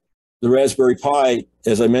 The Raspberry Pi,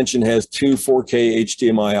 as I mentioned, has 2 4K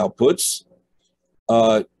HDMI outputs.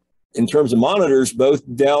 In terms of monitors, both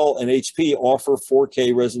Dell and HP offer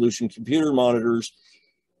 4K resolution computer monitors.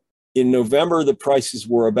 In November, the prices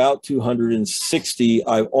were about $260.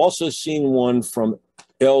 I've also seen one from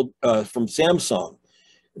Samsung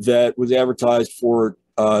that was advertised for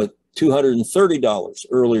 $230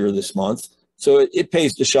 earlier this month. So it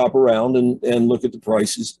pays to shop around and look at the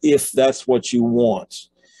prices if that's what you want.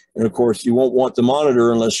 And of course, you won't want the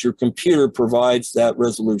monitor unless your computer provides that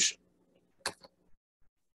resolution.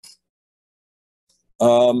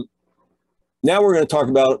 Now we're going to talk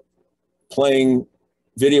about playing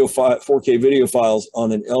 4K video files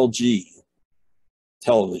on an LG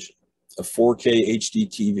television, a 4K HD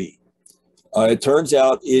TV. It turns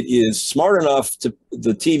out it is smart enough the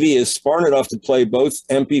TV is smart enough to play both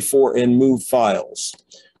MP4 and MOV files.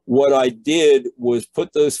 What I did was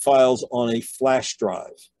put those files on a flash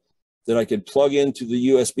drive that I could plug into the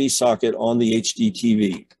USB socket on the HD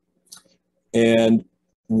TV. And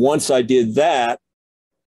once I did that,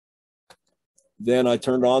 then I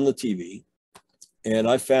turned on the TV, and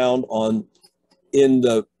I found in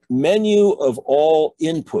the menu of all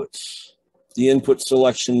inputs, the input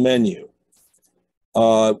selection menu,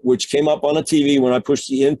 which came up on a TV when I pushed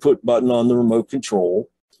the input button on the remote control.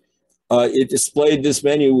 It displayed this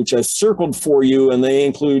menu, which I circled for you, and they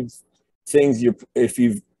include things if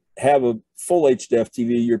you have a full HDF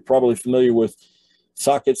TV, you're probably familiar with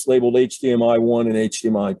sockets labeled HDMI 1 and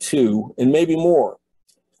HDMI 2, and maybe more.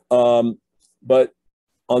 But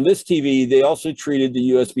on this TV, they also treated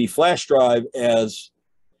the USB flash drive as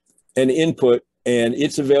an input, and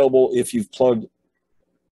it's available if you've plugged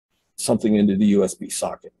something into the USB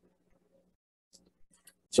socket.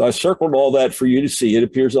 So I circled all that for you to see. It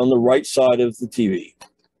appears on the right side of the TV.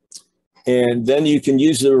 And then you can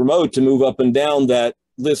use the remote to move up and down that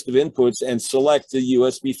list of inputs and select the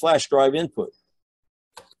USB flash drive input.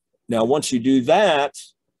 Now, once you do that,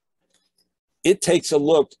 it takes a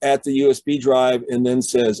look at the USB drive and then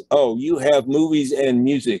says, oh, you have movies and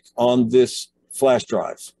music on this flash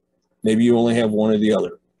drive. Maybe you only have one or the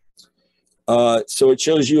other. So it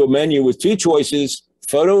shows you a menu with 2 choices,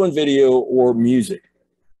 photo and video or music.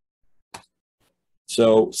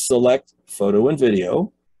 So select photo and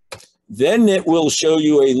video. Then it will show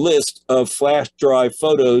you a list of flash drive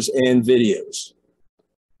photos and videos.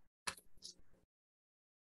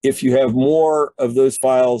 If you have more of those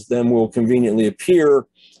files than will conveniently appear,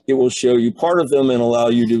 it will show you part of them and allow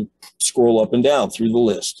you to scroll up and down through the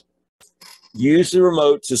list. Use the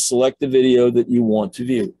remote to select the video that you want to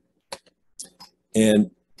view. And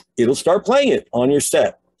it'll start playing it on your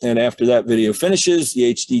set. And after that video finishes,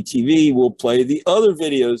 the HD TV will play the other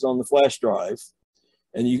videos on the flash drive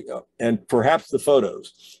and perhaps the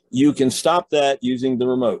photos. You can stop that using the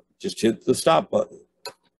remote. Just hit the stop button.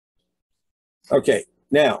 Okay.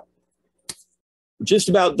 Now, we're just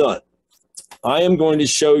about done. I am going to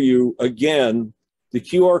show you again the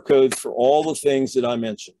QR codes for all the things that I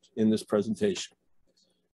mentioned in this presentation.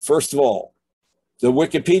 First of all, the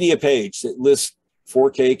Wikipedia page that lists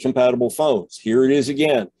 4K compatible phones. Here it is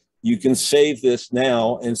again. You can save this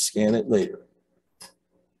now and scan it later.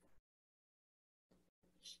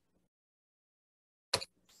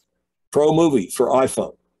 ProMovie for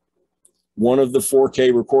iPhone. One of the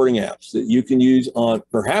 4K recording apps that you can use on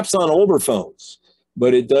perhaps on older phones,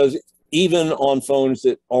 but it does even on phones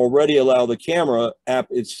that already allow the camera app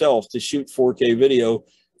itself to shoot 4K video.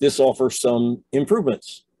 This offers some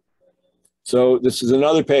improvements. So this is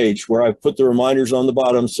another page where I've put the reminders on the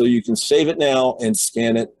bottom so you can save it now and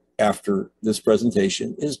scan it after this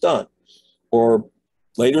presentation is done, or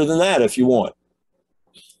later than that if you want.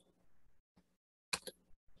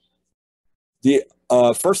 The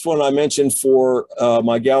first one I mentioned for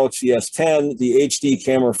my Galaxy S10, the HD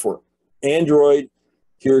camera for Android.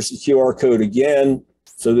 Here's the QR code again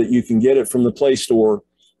so that you can get it from the Play Store.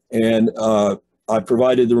 And I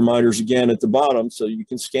provided the reminders again at the bottom so you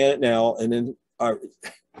can scan it now. And then I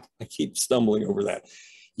keep stumbling over that.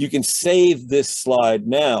 You can save this slide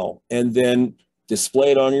now and then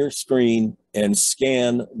display it on your screen and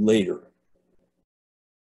scan later.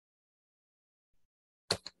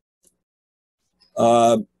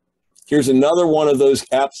 Here's another one of those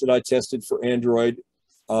apps that I tested for Android.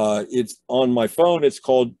 It's on my phone. It's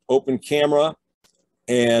called Open Camera,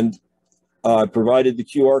 and I provided the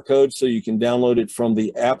QR code so you can download it from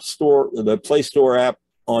the App Store, the Play Store app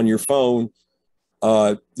on your phone.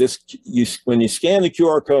 When you scan the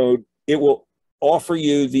QR code, it will offer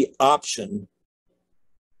you the option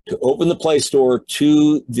to open the Play Store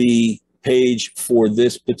to the page for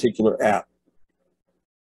this particular app.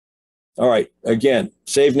 All right, again,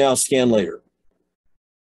 save now, scan later.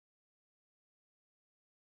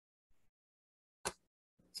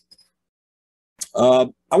 I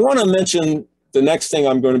want to mention the next thing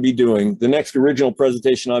I'm going to be doing. The next original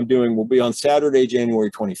presentation I'm doing will be on Saturday,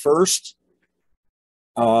 January 21st.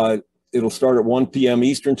 It'll start at 1 p.m.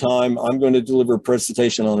 Eastern time. I'm going to deliver a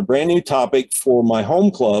presentation on a brand new topic for my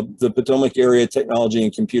home club, the Potomac Area Technology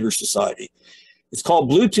and Computer Society. It's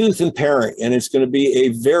called Bluetooth and Pairing, and it's going to be a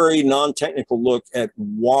very non-technical look at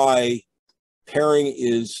why pairing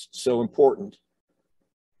is so important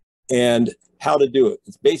and how to do it.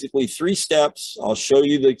 It's basically 3 steps. I'll show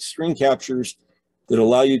you the screen captures that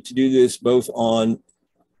allow you to do this both on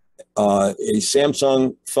a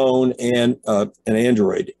Samsung phone and an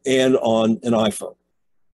Android and on an iPhone.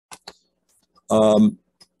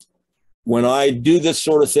 When I do this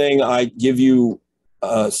sort of thing, I give you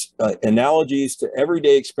analogies to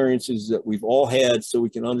everyday experiences that we've all had so we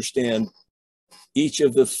can understand each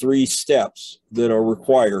of the 3 steps that are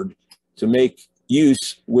required to make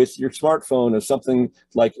use with your smartphone of something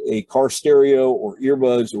like a car stereo or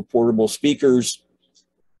earbuds or portable speakers.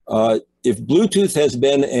 If Bluetooth has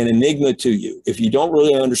been an enigma to you, if you don't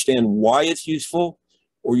really understand why it's useful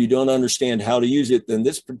or you don't understand how to use it, then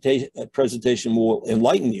this presentation will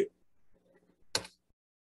enlighten you.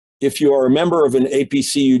 If you are a member of an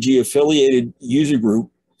APCUG affiliated user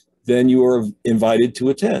group, then you are invited to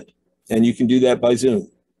attend, and you can do that by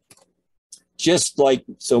Zoom, just like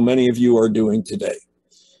so many of you are doing today.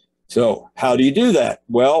 So how do you do that?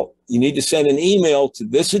 Well, you need to send an email to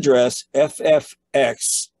this address,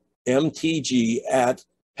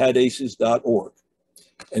 ffxmtg@padaces.org.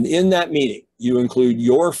 And in that meeting, you include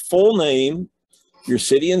your full name, your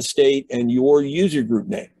city and state, and your user group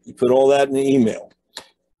name. You put all that in the email.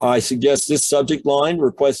 I suggest this subject line: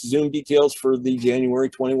 request Zoom details for the January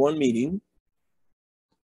 21 meeting.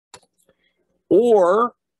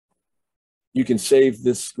 Or you can save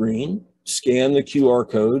this screen, scan the QR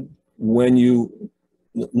code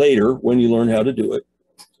later when you learn how to do it.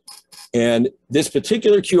 And this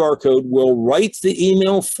particular QR code will write the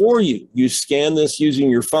email for you. You scan this using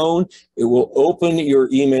your phone, it will open your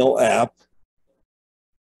email app,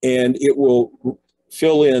 and it will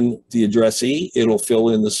fill in the addressee, it'll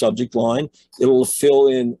fill in the subject line, it'll fill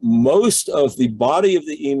in most of the body of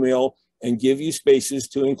the email and give you spaces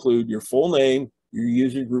to include your full name, your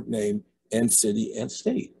user group name, and city and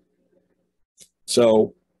state.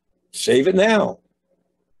 So save it now,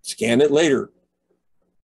 scan it later.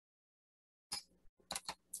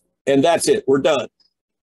 And that's it, we're done.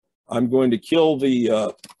 I'm going to kill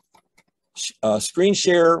the screen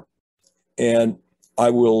share, and I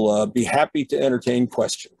will be happy to entertain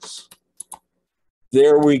questions.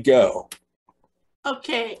 There we go.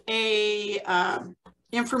 Okay,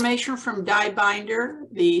 information from DieBinder,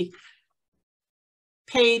 the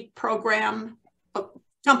paid program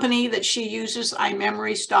company that she uses,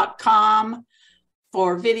 iMemories.com,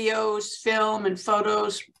 for videos, film, and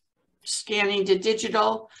photos, scanning to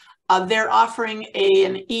digital. They're offering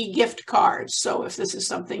an e-gift card. So if this is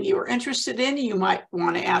something you are interested in, you might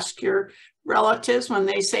want to ask your relatives when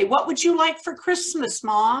they say, "What would you like for Christmas,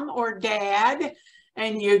 Mom or Dad?"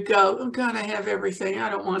 And you go, "I'm going to have everything. I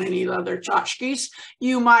don't want any other tchotchkes."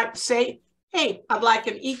 You might say, "Hey, I'd like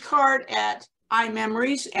an e-card at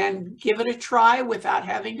iMemories," and give it a try without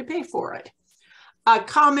having to pay for it. A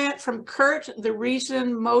comment from Kurt: the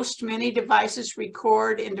reason many devices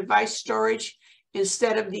record in device storage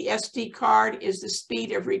instead of the SD card is the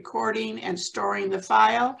speed of recording and storing the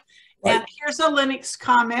file. Right. And here's a Linux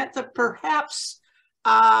comment that perhaps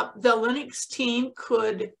the Linux team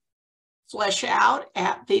could flesh out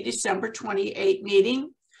at the December 28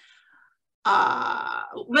 meeting.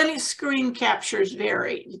 Linux screen captures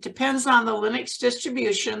vary. It depends on the Linux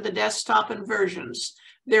distribution, the desktop, and versions.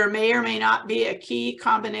 There may or may not be a key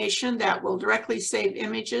combination that will directly save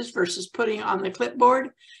images versus putting on the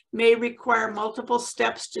clipboard. May require multiple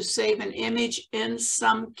steps to save an image in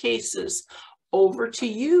some cases. Over to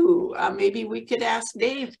you. Maybe we could ask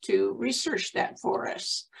Dave to research that for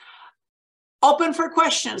us. Open for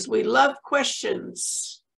questions. We love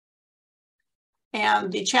questions. And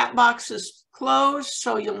the chat box is closed,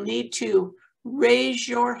 so you'll need to raise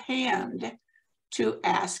your hand to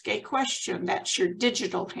ask a question. That's your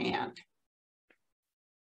digital hand.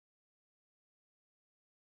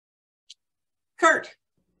 Kurt.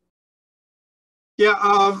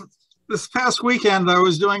 Yeah, this past weekend I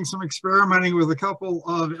was doing some experimenting with a couple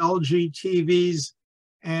of LG TVs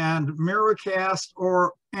and Miracast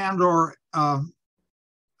or whatever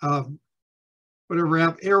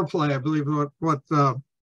app, AirPlay, I believe what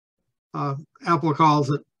Apple calls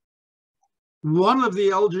it. One of the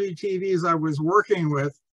LG TVs I was working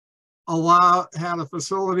with had a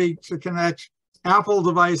facility to connect Apple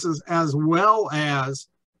devices as well as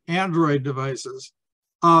Android devices.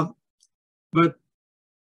 But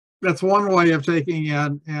that's one way of taking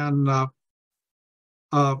and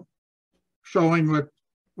showing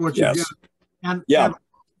what you get. And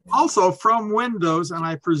also from Windows, and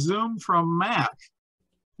I presume from Mac,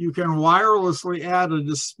 you can wirelessly add a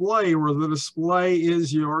display where the display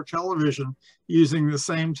is your television using the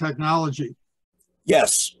same technology.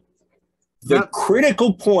 Yes. The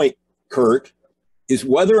critical point, Kurt, is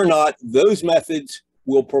whether or not those methods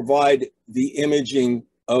will provide the imaging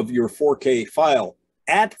of your 4K file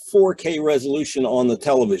at 4K resolution on the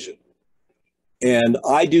television. And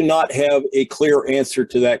I do not have a clear answer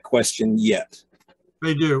to that question yet.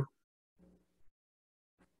 They do.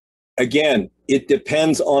 Again, it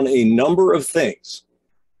depends on a number of things.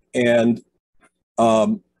 And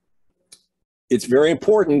it's very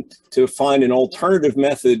important to find an alternative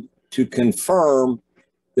method to confirm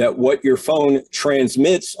that what your phone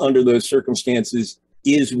transmits under those circumstances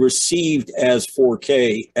is received as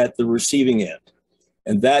 4K at the receiving end.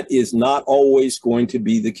 And that is not always going to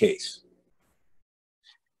be the case.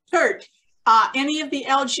 Kurt, any of the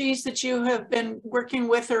LGs that you have been working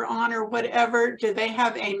with or on or whatever, do they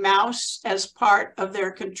have a mouse as part of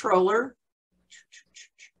their controller?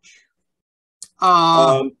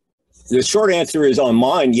 The short answer is on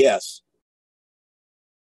mine, yes.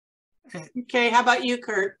 Okay, how about you,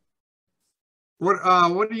 Kurt?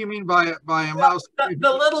 What do you mean by a mouse?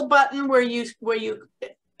 The little button where you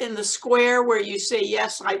in the square where you say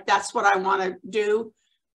yes, that's what I want to do.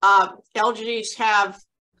 LGs have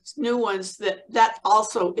new ones that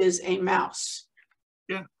also is a mouse.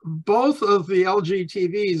 Yeah, both of the LG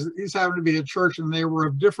TVs, these happen to be at church, and they were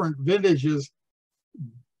of different vintages.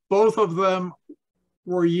 Both of them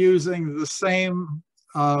were using the same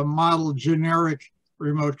model generic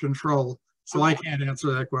remote control. So I can't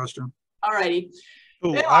answer that question. All righty.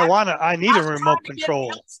 Ooh, I need a remote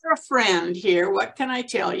control. For a friend here, what can I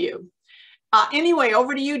tell you? Anyway,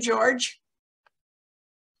 over to you, George.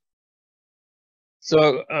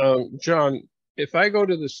 So, John, if I go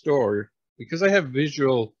to the store, because I have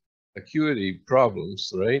visual acuity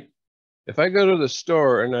problems, right? If I go to the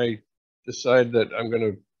store and I decide that I'm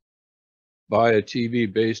going to buy a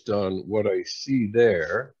TV based on what I see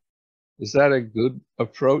there, is that a good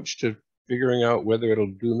approach to figuring out whether it'll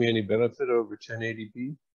do me any benefit over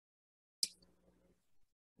 1080p?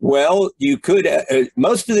 Well, you could,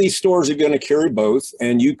 most of these stores are going to carry both,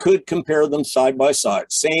 and you could compare them side by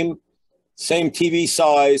side. Same TV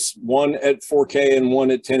size, one at 4K and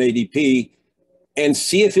one at 1080p, and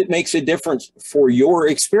see if it makes a difference for your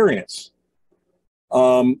experience.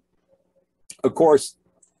 Of course,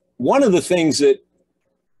 one of the things that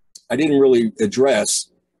I didn't really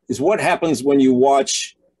address is what happens when you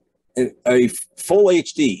watch a full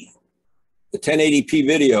HD, a 1080p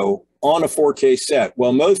video on a 4K set.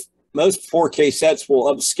 Well, most 4K sets will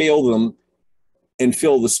upscale them and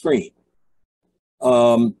fill the screen.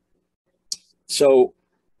 So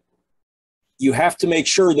you have to make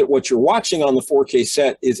sure that what you're watching on the 4K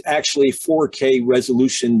set is actually 4K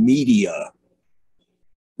resolution media.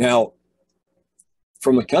 Now,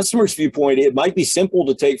 from a customer's viewpoint, it might be simple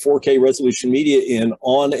to take 4K resolution media in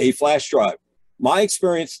on a flash drive. My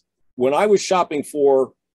experience when I was shopping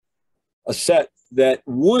for a set that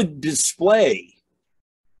would display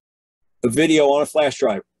a video on a flash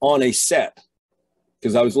drive on a set,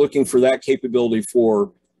 because I was looking for that capability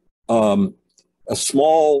for a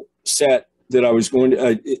small set that I was going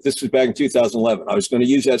to, this was back in 2011. I was going to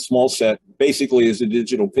use that small set basically as a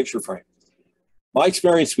digital picture frame. My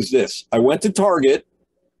experience was this. I went to Target,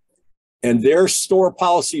 and their store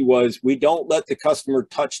policy was, we don't let the customer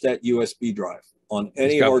touch that USB drive on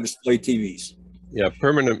any of our display TVs. Yeah,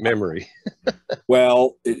 permanent memory.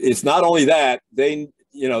 Well, it's not only that.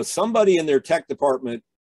 Somebody in their tech department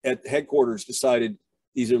at headquarters decided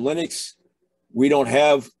these are Linux. We don't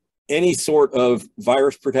have any sort of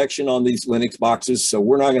virus protection on these Linux boxes, so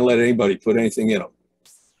we're not going to let anybody put anything in them.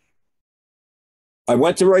 I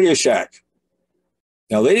went to Radio Shack.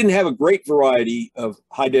 Now, they didn't have a great variety of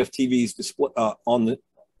high-def TVs display, on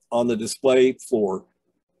the display floor,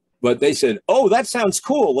 But they said, oh, that sounds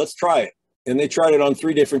cool. Let's try it. And they tried it on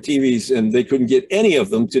 3 different TVs, and they couldn't get any of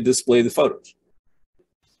them to display the photos.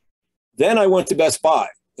 Then I went to Best Buy,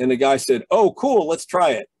 and the guy said, oh, cool, let's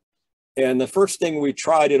try it. And the first thing we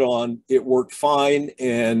tried it on, it worked fine,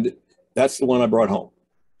 and that's the one I brought home.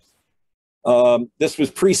 This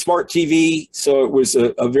was pre-smart TV, so it was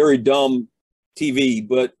a very dumb TV,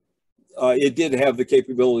 but it did have the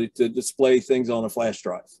capability to display things on a flash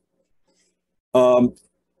drive.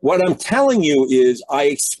 What I'm telling you is I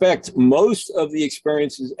expect most of the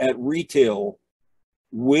experiences at retail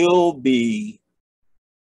will be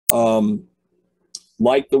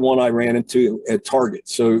like the one I ran into at Target.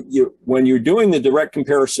 So when you're doing the direct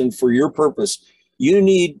comparison for your purpose, you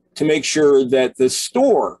need to make sure that the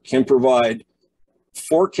store can provide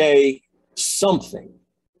 4K something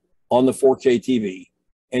on the 4K TV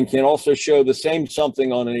and can also show the same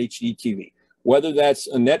something on an HD TV, whether that's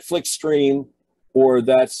a Netflix stream or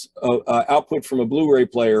that's a output from a Blu-ray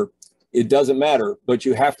player. It doesn't matter, but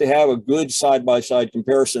you have to have a good side-by-side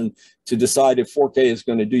comparison to decide if 4K is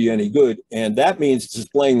going to do you any good. And that means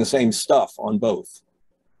displaying the same stuff on both.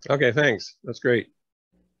 Okay, thanks. That's great.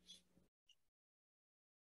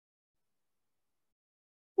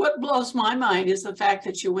 What blows my mind is the fact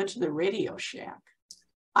that you went to the Radio Shack.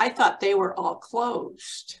 I thought they were all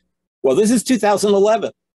closed. Well, this is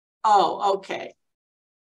 2011. Oh, okay.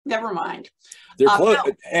 Never mind. They're closed.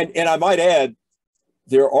 And I might add,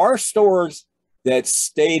 there are stores that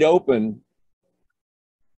stayed open.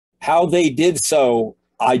 How they did so,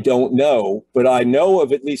 I don't know, but I know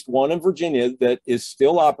of at least one in Virginia that is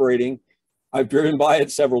still operating. I've driven by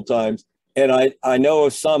it several times, and I know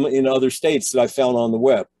of some in other states that I found on the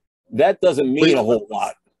web. That doesn't mean a whole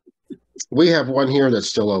lot. We have one here that's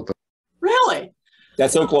still open. Really?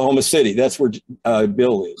 That's Oklahoma City. That's where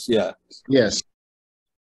Bill is. Yeah. Yes.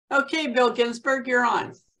 Okay, Bill Ginsberg, you're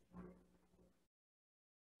on.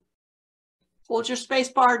 Hold your space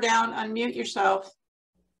bar down, unmute yourself.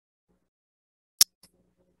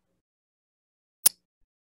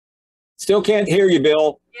 Still can't hear you,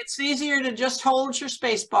 Bill. It's easier to just hold your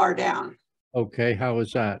space bar down. Okay, how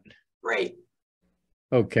is that? Great.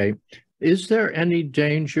 Okay. Is there any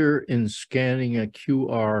danger in scanning a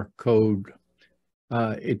QR code?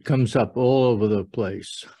 It comes up all over the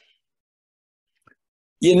place.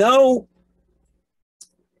 You know,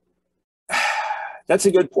 that's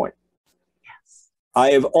a good point. Yes.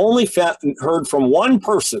 I have only heard from one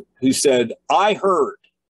person who said, I heard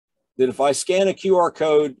that if I scan a QR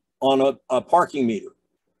code on a parking meter,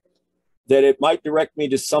 that it might direct me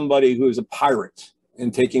to somebody who is a pirate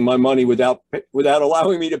and taking my money without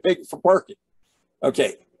allowing me to pay for parking.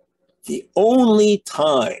 Okay, the only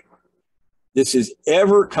time this has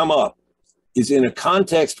ever come up is in a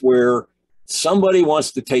context where somebody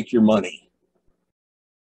wants to take your money.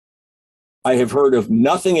 I have heard of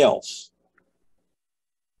nothing else.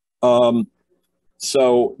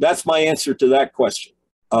 So that's my answer to that question.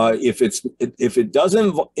 If it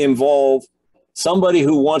doesn't involve somebody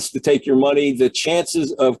who wants to take your money, the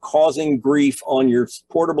chances of causing grief on your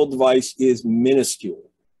portable device is minuscule.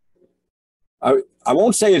 I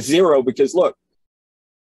won't say it's zero because look,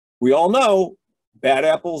 we all know bad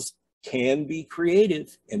apples can be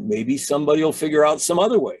creative and maybe somebody will figure out some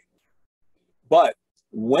other way. But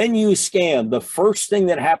when you scan, the first thing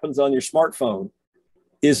that happens on your smartphone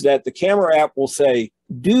is that the camera app will say,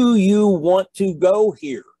 do you want to go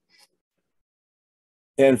here?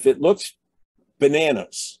 And if it looks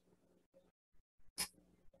bananas,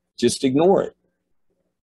 just ignore it.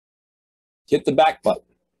 Hit the back button.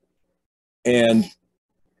 And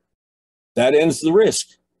that ends the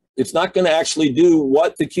risk. It's not going to actually do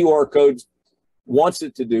what the QR code wants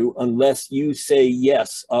it to do unless you say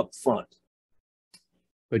yes up front.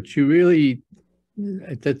 But you really,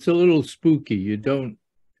 that's a little spooky. You don't,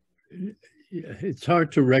 it's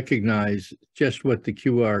hard to recognize just what the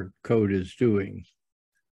QR code is doing.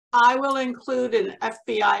 I will include an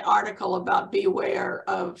FBI article about beware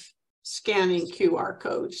of scanning QR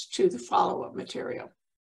codes to the follow-up material.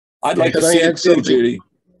 I'd like to see it too, Judy.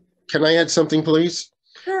 Can I add something, please?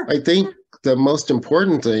 Sure. I think the most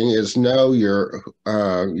important thing is know your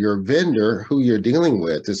vendor, who you're dealing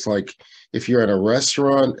with. It's like if you're at a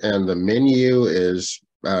restaurant and the menu is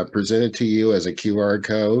presented to you as a QR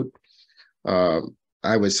code,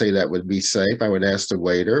 I would say that would be safe. I would ask the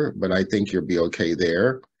waiter, but I think you'll be okay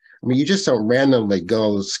there. I mean, you just don't randomly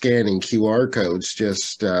go scanning QR codes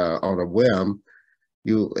just on a whim.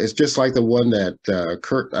 It's just like the one that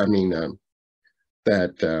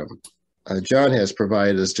John has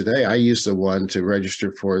provided us today. I used the one to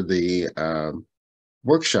register for the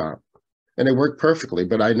workshop, and it worked perfectly.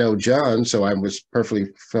 But I know John, so I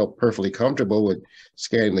felt perfectly comfortable with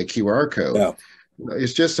scanning the QR code. Yeah.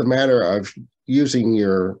 It's just a matter of using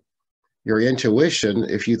your intuition.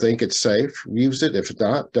 If you think it's safe, use it. If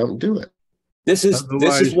not, don't do it. This is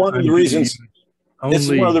one of the reasons. This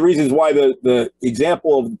is one of the reasons why the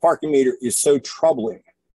example of the parking meter is so troubling,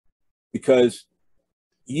 because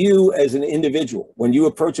you as an individual, when you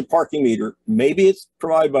approach a parking meter, maybe it's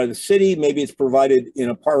provided by the city, maybe it's provided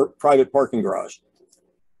in a private parking garage.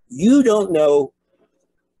 You don't know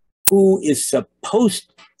who is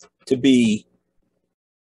supposed to be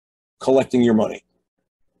collecting your money.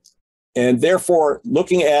 And therefore,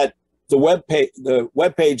 looking at the web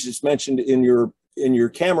page that's mentioned in your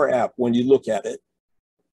camera app, when you look at it,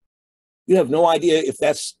 you have no idea if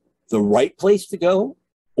that's the right place to go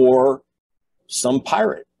or some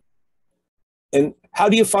pirate. And how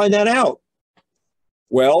do you find that out?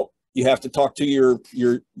 Well, you have to talk to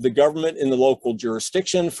the government in the local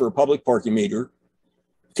jurisdiction for a public parking meter,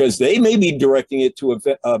 because they may be directing it to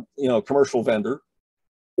a commercial vendor,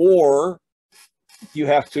 or you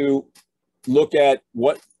have to look at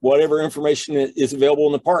whatever information is available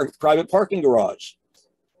in the private parking garage.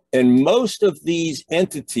 And most of these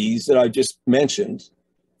entities that I just mentioned,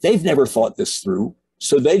 they've never thought this through.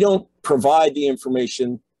 So they don't provide the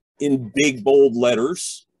information in big, bold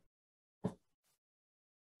letters.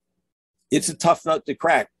 It's a tough nut to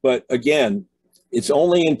crack. But again, it's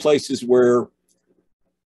only in places where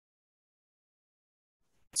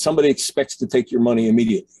somebody expects to take your money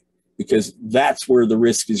immediately, because that's where the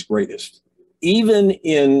risk is greatest. Even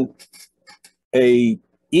in a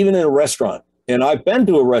restaurant, and I've been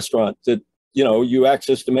to a restaurant that, you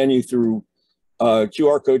access the menu through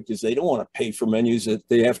QR code, because they don't want to pay for menus that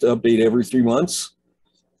they have to update every 3 months.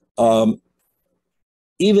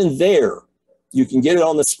 Even there, you can get it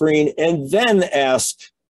on the screen and then ask.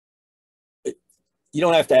 You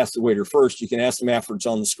don't have to ask the waiter first. You can ask them after it's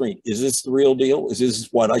on the screen. Is this the real deal? Is this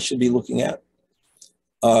what I should be looking at?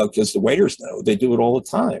 Because the waiters know. They do it all the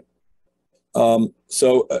time.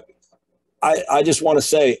 I just want to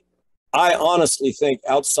say, I honestly think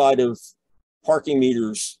outside of parking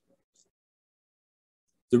meters,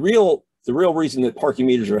 the real reason that parking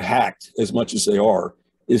meters are hacked as much as they are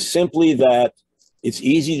is simply that it's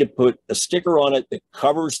easy to put a sticker on it that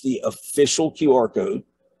covers the official QR code,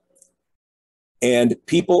 and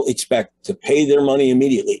people expect to pay their money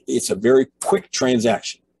immediately. It's a very quick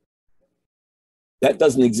transaction. That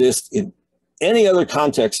doesn't exist in any other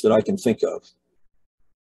context that I can think of.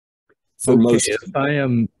 If I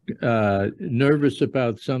am nervous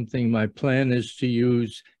about something, my plan is to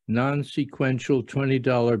use non-sequential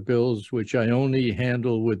 $20 bills, which I only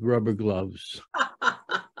handle with rubber gloves.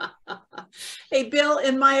 Hey, Bill,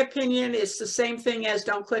 in my opinion, it's the same thing as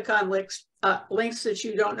don't click on links that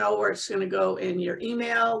you don't know where it's going to go in your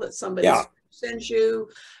email that somebody sends you.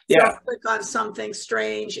 Don't click on something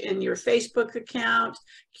strange in your Facebook account.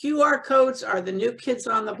 QR codes are the new kids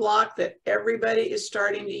on the block that everybody is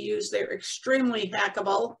starting to use. They're extremely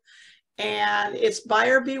hackable, and it's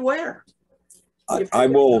buyer beware. I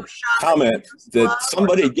will comment that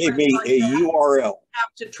somebody gave me a URL. You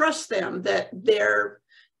have to trust them that their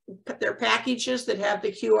packages that have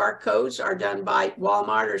the QR codes are done by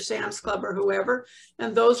Walmart or Sam's Club or whoever,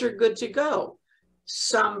 and those are good to go.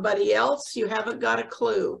 Somebody else, you haven't got a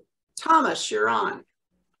clue. Thomas, you're on.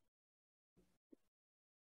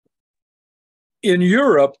 In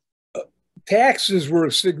Europe, taxes were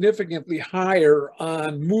significantly higher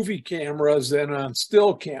on movie cameras than on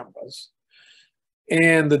still cameras.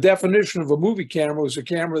 And the definition of a movie camera was a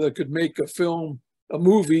camera that could make a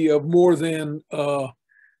movie of more than about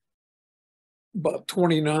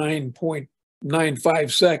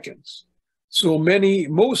 29.95 seconds. So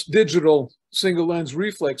most digital single lens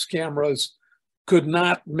reflex cameras could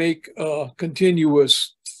not make a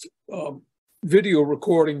continuous video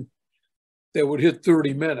recording that would hit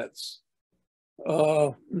 30 minutes.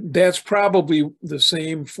 That's probably the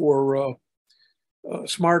same for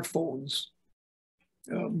smartphones.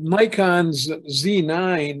 Nikon's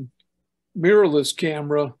Z9 mirrorless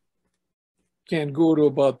camera can go to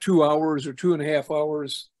about 2 hours or 2.5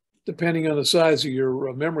 hours, depending on the size of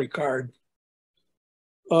your memory card.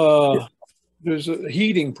 There's a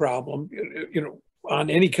heating problem, on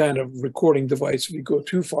any kind of recording device if you go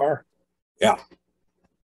too far. Yeah.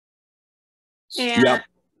 And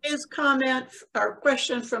his comment or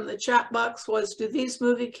question from the chat box was, do these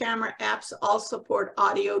movie camera apps all support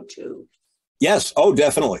audio too? Yes. Oh,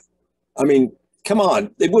 definitely. I mean, come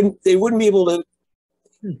on. They wouldn't be able to.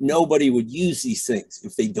 Nobody would use these things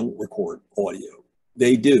if they don't record audio.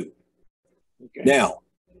 They do. Okay. Now,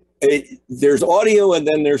 there's audio and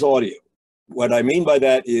then there's audio. what I mean by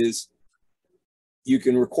that is you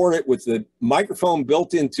can record it with the microphone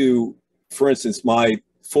built into, for instance, my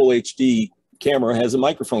full HD camera has a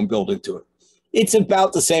microphone built into it. It's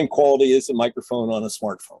about the same quality as a microphone on a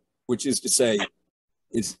smartphone, which is to say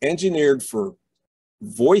it's engineered for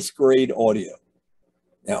voice grade audio.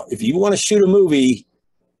 Now, if you want to shoot a movie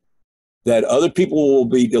that other people will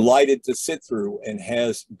be delighted to sit through and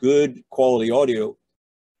has good quality audio,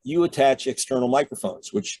 you attach external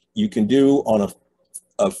microphones, which you can do on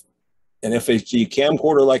an FHD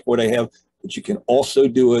camcorder like what I have, but you can also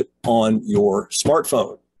do it on your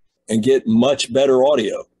smartphone and get much better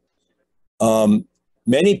audio.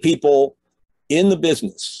 Many people in the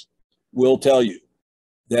business will tell you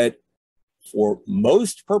that for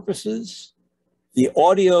most purposes, the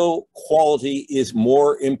audio quality is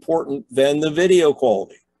more important than the video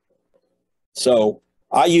quality. So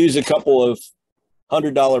I use a couple of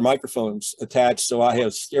 $100 microphones attached, so I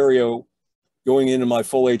have stereo going into my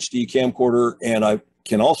full HD camcorder, and I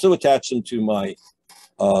can also attach them to my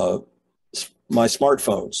my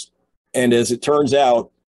smartphones. And as it turns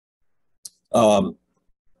out, has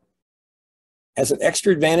an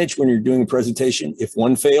extra advantage when you're doing a presentation. If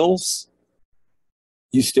one fails,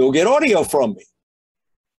 you still get audio from me.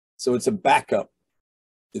 So it's a backup.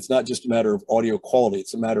 It's not just a matter of audio quality.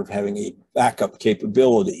 It's a matter of having a backup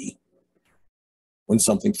capability when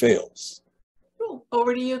something fails. Cool.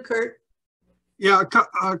 Over to you, Kurt. Yeah,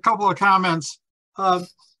 a couple of comments. I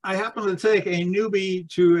happened to take a newbie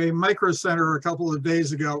to a micro center a couple of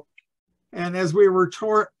days ago. And as we were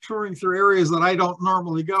touring through areas that I don't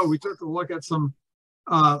normally go, we took a look at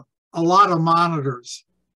a lot of monitors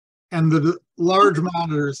and the large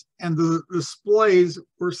monitors, and the displays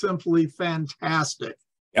were simply fantastic.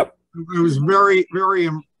 Yep. I was very, very,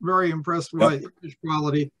 very impressed by the image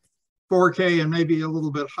quality, 4K and maybe a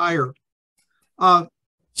little bit higher.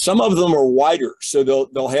 Some of them are wider, so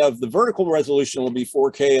they'll have the vertical resolution will be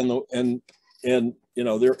 4K and you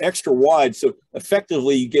know they're extra wide, so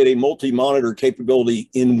effectively you get a multi-monitor capability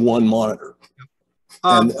in one monitor.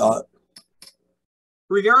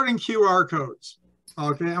 Regarding QR codes,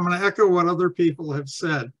 okay, I'm going to echo what other people have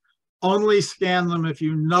said. Only scan them if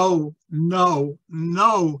you know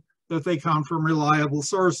that they come from reliable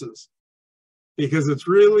sources, because it's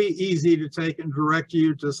really easy to take and direct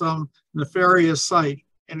you to some nefarious site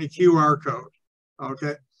in a QR code,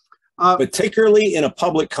 okay? Particularly in a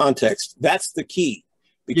public context, that's the key.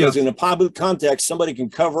 Because in a public context, somebody can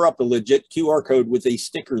cover up a legit QR code with a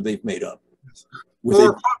sticker they've made up.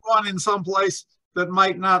 Or put one in some place that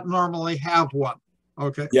might not normally have one,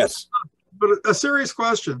 okay? Yes. But a serious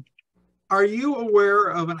question. Are you aware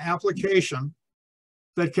of an application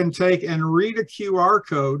that can take and read a QR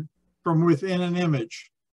code from within an image?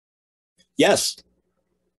 Yes.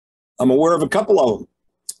 I'm aware of a couple of them.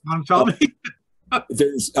 Tell me.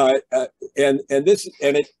 There's and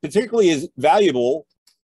it particularly is valuable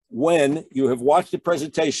when you have watched a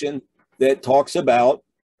presentation that talks about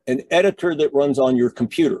an editor that runs on your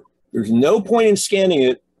computer. There's no point in scanning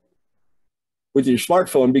it with your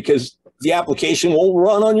smartphone because the application won't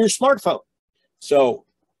run on your smartphone. So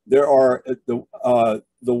there are the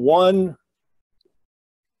one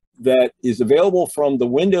that is available from the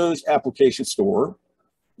Windows application store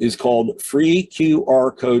is called Free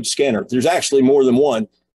QR Code Scanner. There's actually more than one,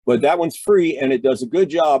 but that one's free and it does a good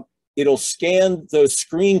job. It'll scan those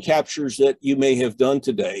screen captures that you may have done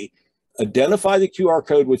today, identify the QR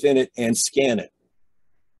code within it, and scan it.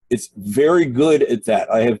 It's very good at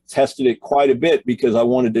that. I have tested it quite a bit because I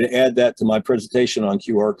wanted to add that to my presentation on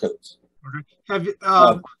QR codes. Okay. Have you,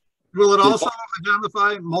 will it also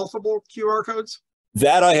identify multiple QR codes?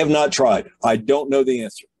 That I have not tried. I don't know the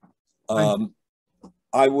answer. I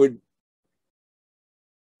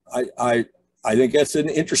think that's an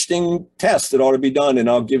interesting test that ought to be done, and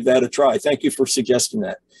I'll give that a try. Thank you for suggesting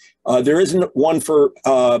that. There isn't one for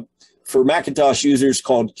Macintosh users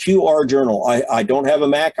called QR Journal. I don't have a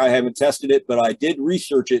Mac. I haven't tested it, but I did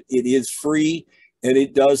research it. It is free, and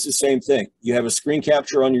it does the same thing. You have a screen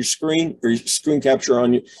capture on your screen, or screen capture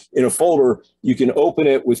on you in a folder. You can open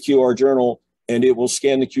it with QR Journal, and it will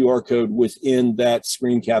scan the QR code within that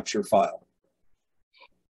screen capture file.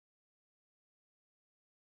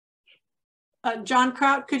 John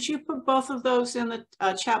Krout, could you put both of those in the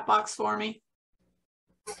chat box for me?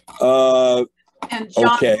 And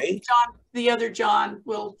John, okay. John, the other John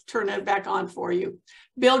will turn it back on for you.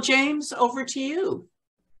 Bill James, over to you.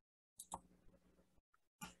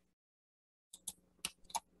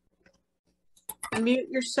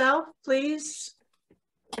 Unmute yourself, please.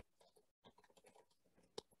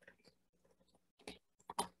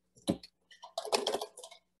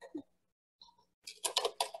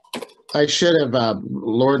 I should have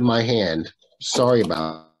lowered my hand. Sorry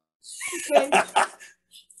about Okay.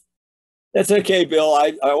 That's okay, Bill.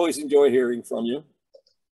 I always enjoy hearing from you.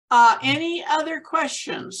 Any other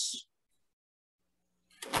questions?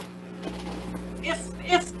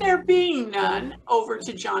 If there being none, over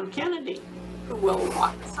to John Kennedy, who will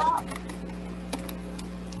walk us off.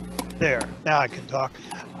 There, now I can talk.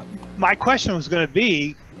 My question was going to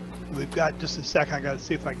be, we've got just a second, I got to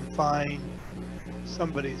see if I can find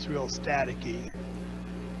somebody's real staticky.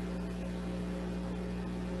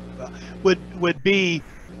 Would be,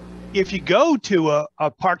 if you go to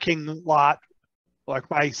a parking lot, like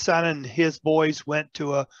my son and his boys went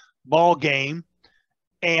to a ball game,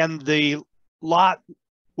 and the lot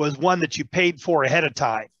was one that you paid for ahead of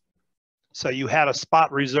time. So you had a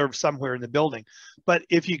spot reserved somewhere in the building. But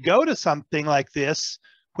if you go to something like this,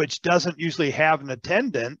 which doesn't usually have an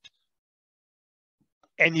attendant,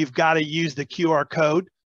 and you've got to use the QR code,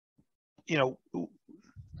 you know,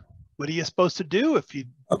 what are you supposed to do if you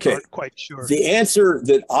aren't quite sure? The answer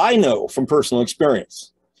that I know from personal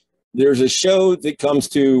experience, there's a show that comes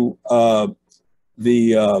to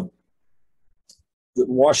the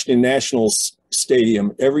Washington Nationals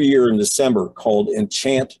Stadium every year in December called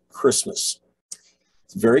Enchant Christmas.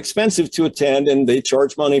 It's very expensive to attend, and they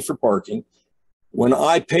charge money for parking. When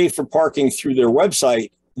I pay for parking through their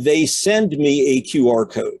website, they send me a QR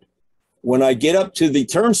code. When I get up to the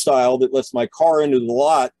turnstile that lets my car into the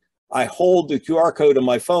lot, I hold the QR code on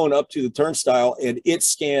my phone up to the turnstile, and it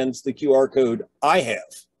scans the QR code I have.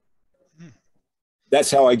 That's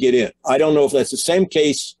how I get in. I don't know if that's the same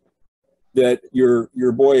case that your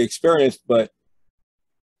boy experienced, but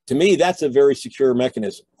to me, that's a very secure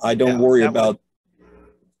mechanism. I don't worry about,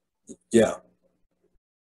 now,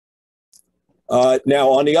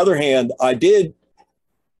 on the other hand, I did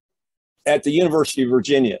at the University of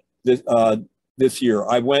Virginia this year.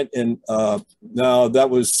 I went and no, that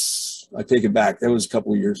was, I take it back. That was a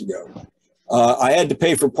couple of years ago. I had to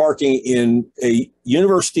pay for parking in a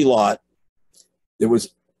university lot. There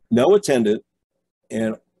was no attendant,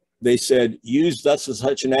 and they said, use thus and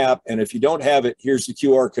such an app, and if you don't have it, here's the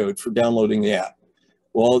QR code for downloading the app.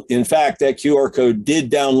 Well, in fact, that QR code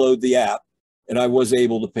did download the app, and I was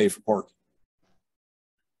able to pay for parking.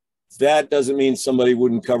 That doesn't mean somebody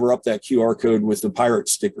wouldn't cover up that QR code with the pirate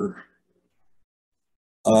sticker.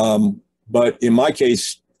 But in my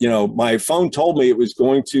case, you know, my phone told me it was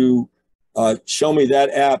going to show me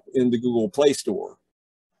that app in the Google Play Store.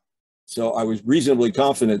 So I was reasonably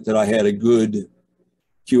confident that I had a good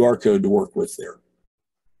QR code to work with there.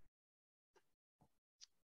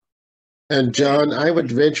 And John, I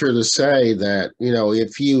would venture to say that, you know,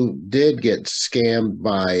 if you did get scammed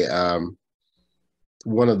by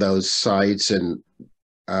one of those sites, and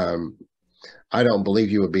I don't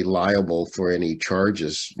believe you would be liable for any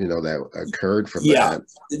charges, you know, that occurred from that.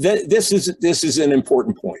 This is an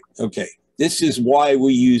important point. Okay. This is why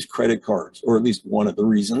we use credit cards, or at least one of the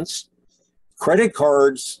reasons. Credit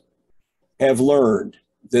cards have learned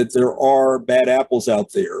that there are bad apples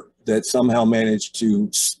out there that somehow manage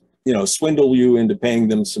to, you know, swindle you into paying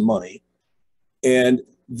them some money. And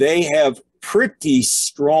they have pretty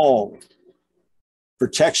strong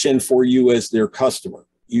protection for you as their customer.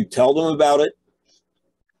 You tell them about it,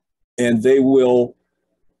 and they will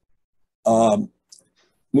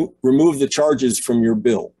remove the charges from your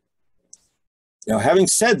bill. Now, having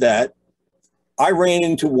said that, I ran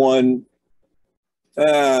into one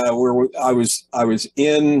where I was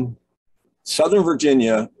in Southern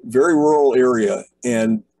Virginia, very rural area,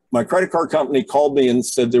 and my credit card company called me and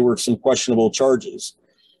said there were some questionable charges.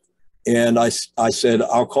 And I said,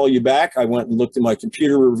 I'll call you back. I went and looked at my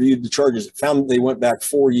computer, reviewed the charges, found they went back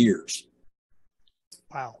 4 years.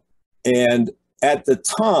 Wow. And at the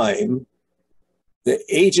time, the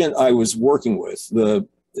agent I was working with, the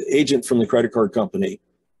agent from the credit card company,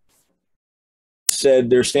 said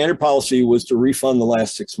their standard policy was to refund the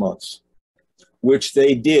last 6 months, which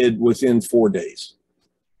they did within 4 days.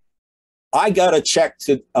 I got a check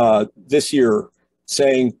to this year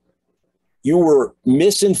saying, you were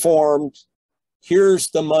misinformed. Here's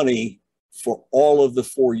the money for all of the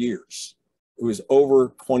 4 years. It was over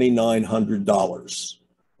 $2,900.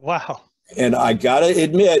 Wow. And I got to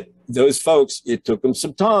admit, those folks, it took them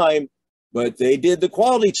some time, but they did the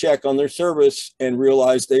quality check on their service and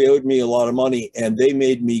realized they owed me a lot of money, and they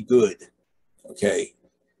made me good. Okay.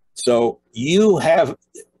 So you have,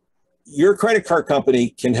 your credit card company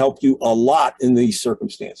can help you a lot in these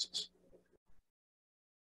circumstances.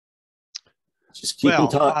 Just keep them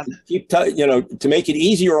you know, to make it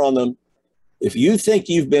easier on them. If you think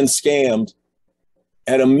you've been scammed,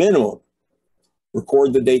 at a minimum,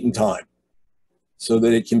 record the date and time. so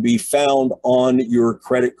that it can be found on your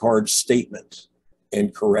credit card statement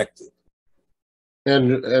and corrected.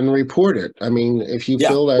 And report it. I mean, if you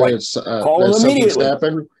feel that right. it's call that them something's immediately.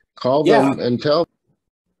 happened, call them and tell.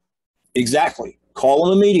 Exactly. Call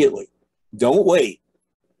them immediately. Don't wait.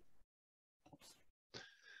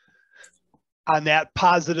 On that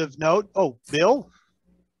positive note, oh, Bill?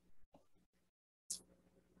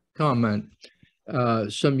 Comment.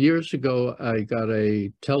 Some years ago, I got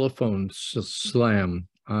a telephone slam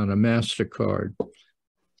on a MasterCard.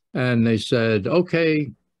 And they said,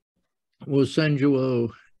 okay, we'll send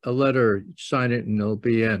you a letter, sign it, and it'll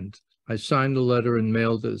be in. I signed the letter and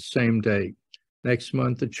mailed it the same day. Next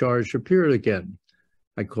month, the charge appeared again.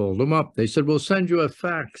 I called them up. They said, we'll send you a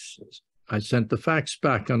fax. I sent the fax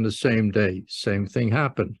back on the same day. Same thing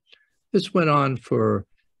happened. This went on for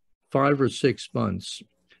 5 or 6 months,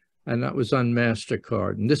 and that was on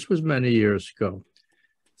MasterCard. And this was many years ago.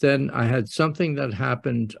 Then I had something that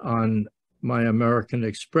happened on my American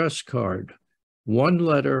Express card. One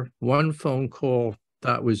letter, one phone call,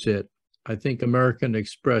 that was it. I think American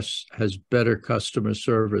Express has better customer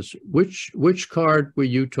service. Which card were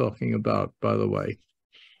you talking about, by the way?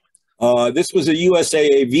 This was a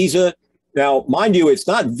USAA Visa. Now, mind you, it's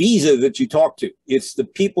not Visa that you talk to. It's the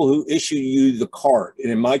people who issue you the card.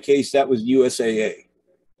 And in my case, that was USAA.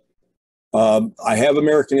 I have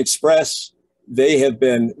American Express. They have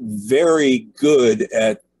been very good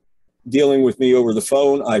at dealing with me over the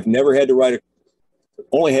phone. I've never had to write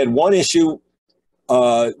only had one issue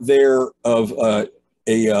there of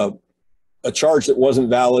a charge that wasn't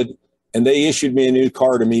valid, and they issued me a new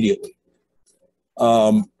card immediately.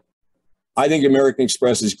 I think American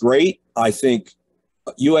Express is great. I think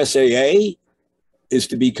USAA is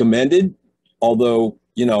to be commended, although,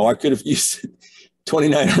 you know, I could have used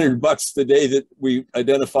 $2,900 the day that we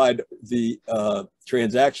identified the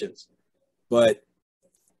transactions, but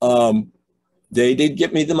they did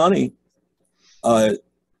get me the money.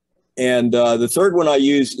 And the third one I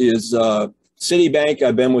use is Citibank.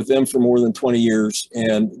 I've been with them for more than 20 years,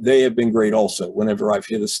 and they have been great also whenever I've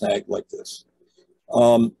hit a snag like this.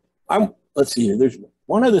 Let's see here. There's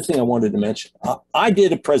one other thing I wanted to mention. I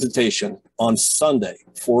did a presentation on Sunday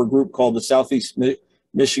for a group called the Southeast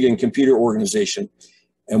Michigan Computer Organization,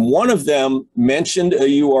 and one of them mentioned a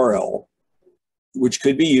URL which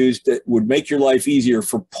could be used that would make your life easier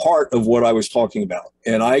for part of what I was talking about.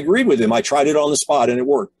 And I agreed with him. I tried it on the spot and it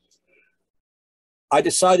worked. I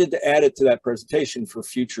decided to add it to that presentation for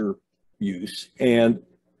future use. And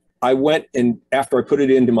I went, and after I put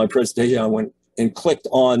it into my presentation, I went and clicked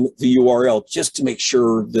on the URL just to make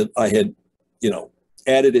sure that I had, you know,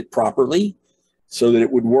 added it properly so that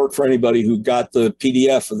it would work for anybody who got the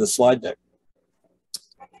PDF of the slide deck.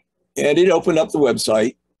 And it opened up the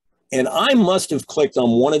website. And I must have clicked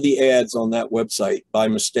on one of the ads on that website by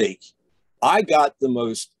mistake. I got the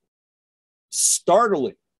most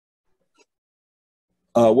startling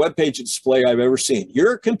webpage display I've ever seen.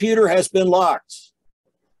 Your computer has been locked.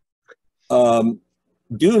 Do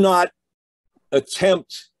not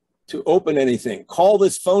attempt to open anything. Call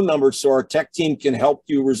this phone number so our tech team can help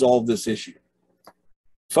you resolve this issue.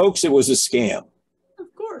 Folks, it was a scam.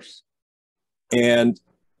 Of course. And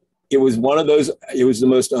it was one of those, it was the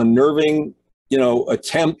most unnerving, you know,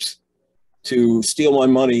 attempt to steal my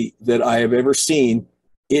money that I have ever seen.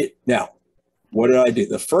 Now, what did I do?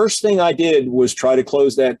 The first thing I did was try to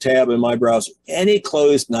close that tab in my browser, and it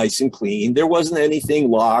closed nice and clean. There wasn't anything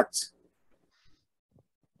locked.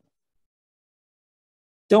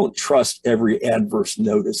 Don't trust every adverse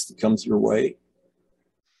notice that comes your way.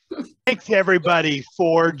 Thanks everybody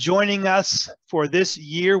for joining us for this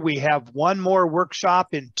year. We have one more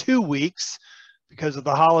workshop in 2 weeks. Because of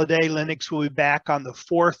the holiday, Linux will be back on the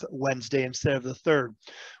 4th Wednesday instead of the 3rd.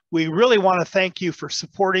 We really want to thank you for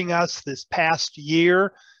supporting us this past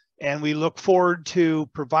year, and we look forward to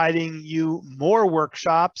providing you more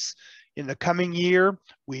workshops in the coming year.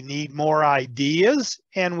 We need more ideas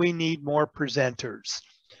and we need more presenters.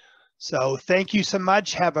 So thank you so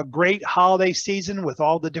much. Have a great holiday season with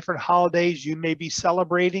all the different holidays you may be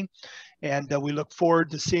celebrating. And we look forward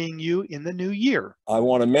to seeing you in the new year. I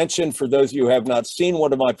want to mention, for those of you who have not seen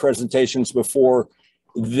one of my presentations before,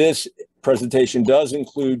 this presentation does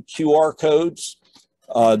include QR codes.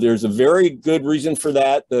 There's a very good reason for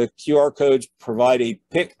that. The QR codes provide a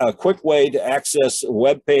quick way to access a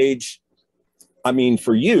web page. I mean,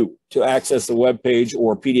 for you to access a web page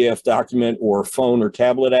or PDF document or phone or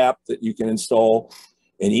tablet app that you can install,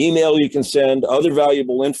 an email you can send, other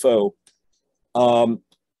valuable info.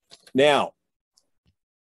 Now,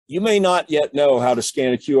 you may not yet know how to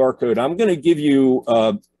scan a QR code. I'm going to give you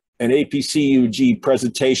an APCUG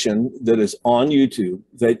presentation that is on YouTube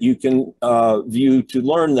that you can view to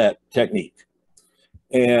learn that technique.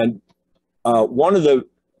 And one of the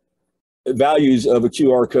values of a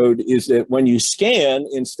QR code is that when you scan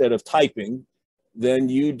instead of typing, then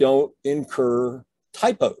you don't incur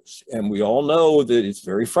typos. And we all know that it's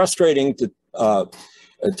very frustrating to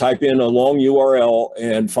type in a long URL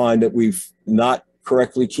and find that we've not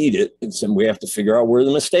correctly keyed it. And so we have to figure out where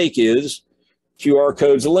the mistake is. QR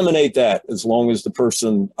codes eliminate that as long as the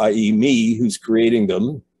person, i.e. me, who's creating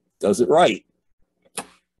them, does it right.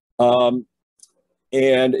 And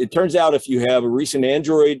it turns out if you have a recent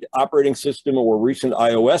Android operating system or a recent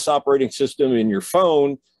iOS operating system in your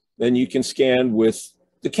phone, then you can scan with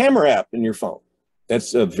the camera app in your phone.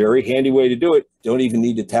 That's a very handy way to do it. Don't even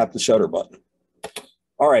need to tap the shutter button.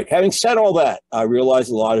 All right, having said all that, I realize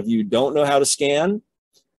a lot of you don't know how to scan,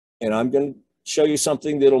 and I'm going to show you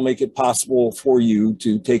something that'll make it possible for you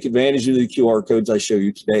to take advantage of the QR codes I show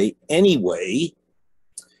you today anyway.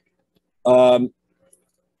 A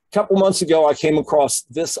couple months ago, I came across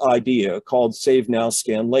this idea called Save Now,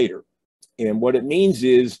 Scan Later. And what it means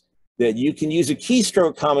is that you can use a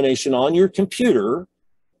keystroke combination on your computer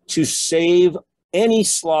to save any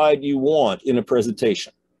slide you want in a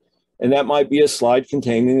presentation. And that might be a slide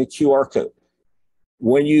containing a QR code.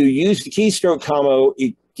 When you use the keystroke combo,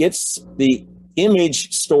 it gets the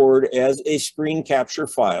image stored as a screen capture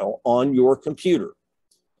file on your computer.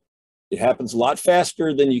 It happens a lot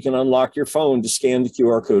faster than you can unlock your phone to scan the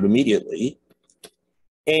QR code immediately.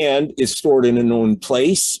 And it's stored in a known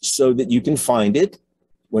place so that you can find it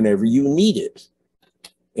whenever you need it.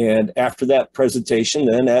 And after that presentation,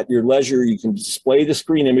 then at your leisure, you can display the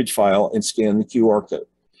screen image file and scan the QR code.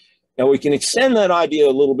 Now we can extend that idea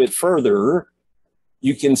a little bit further.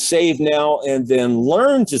 You can save now and then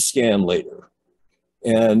learn to scan later.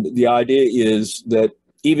 And the idea is that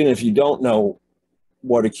even if you don't know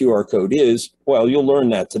what a QR code is, well, you'll learn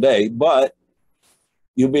that today, but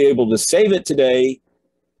you'll be able to save it today,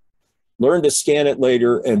 learn to scan it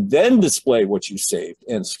later, and then display what you saved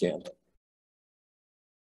and scanned it.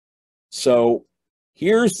 So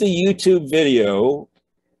here's the YouTube video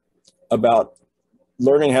about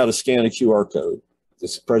learning how to scan a QR code.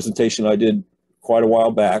 This presentation I did quite a while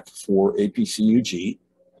back for APCUG.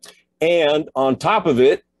 And on top of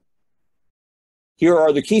it, here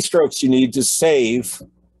are the keystrokes you need to save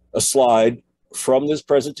a slide from this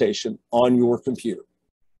presentation on your computer.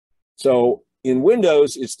 So in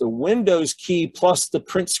Windows, it's the Windows key plus the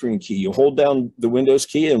print screen key. You hold down the Windows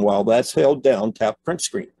key, and while that's held down, tap print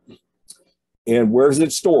screen. And where does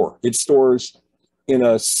it store? It stores in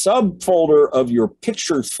a subfolder of your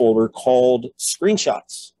pictures folder called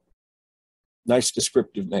screenshots. Nice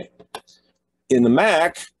descriptive name. In the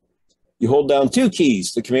Mac, you hold down two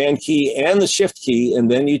keys, the Command key and the Shift key,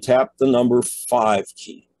 and then you tap the number 5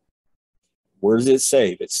 key. Where does it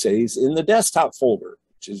save? It saves in the desktop folder,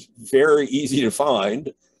 which is very easy to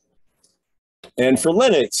find. And for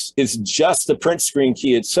Linux, it's just the print screen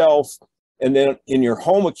key itself. And then in your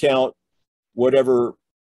home account, whatever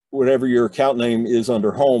your account name is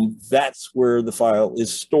under home, that's where the file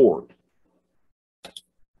is stored.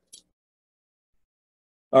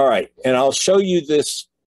 All right, and I'll show you this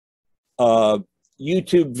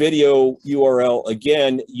YouTube video URL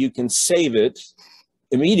again. You can save it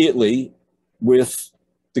immediately with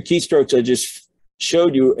the keystrokes I just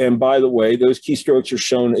showed you. And by the way, those keystrokes are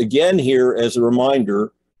shown again here as a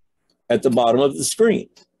reminder at the bottom of the screen.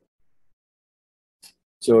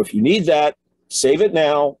 So if you need that, save it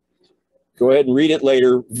now, go ahead and read it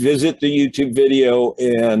later, visit the YouTube video.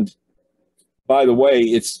 And by the way,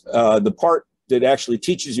 it's the part that actually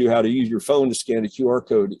teaches you how to use your phone to scan a QR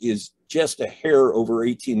code is just a hair over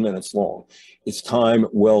 18 minutes long. It's time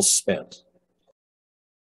well spent.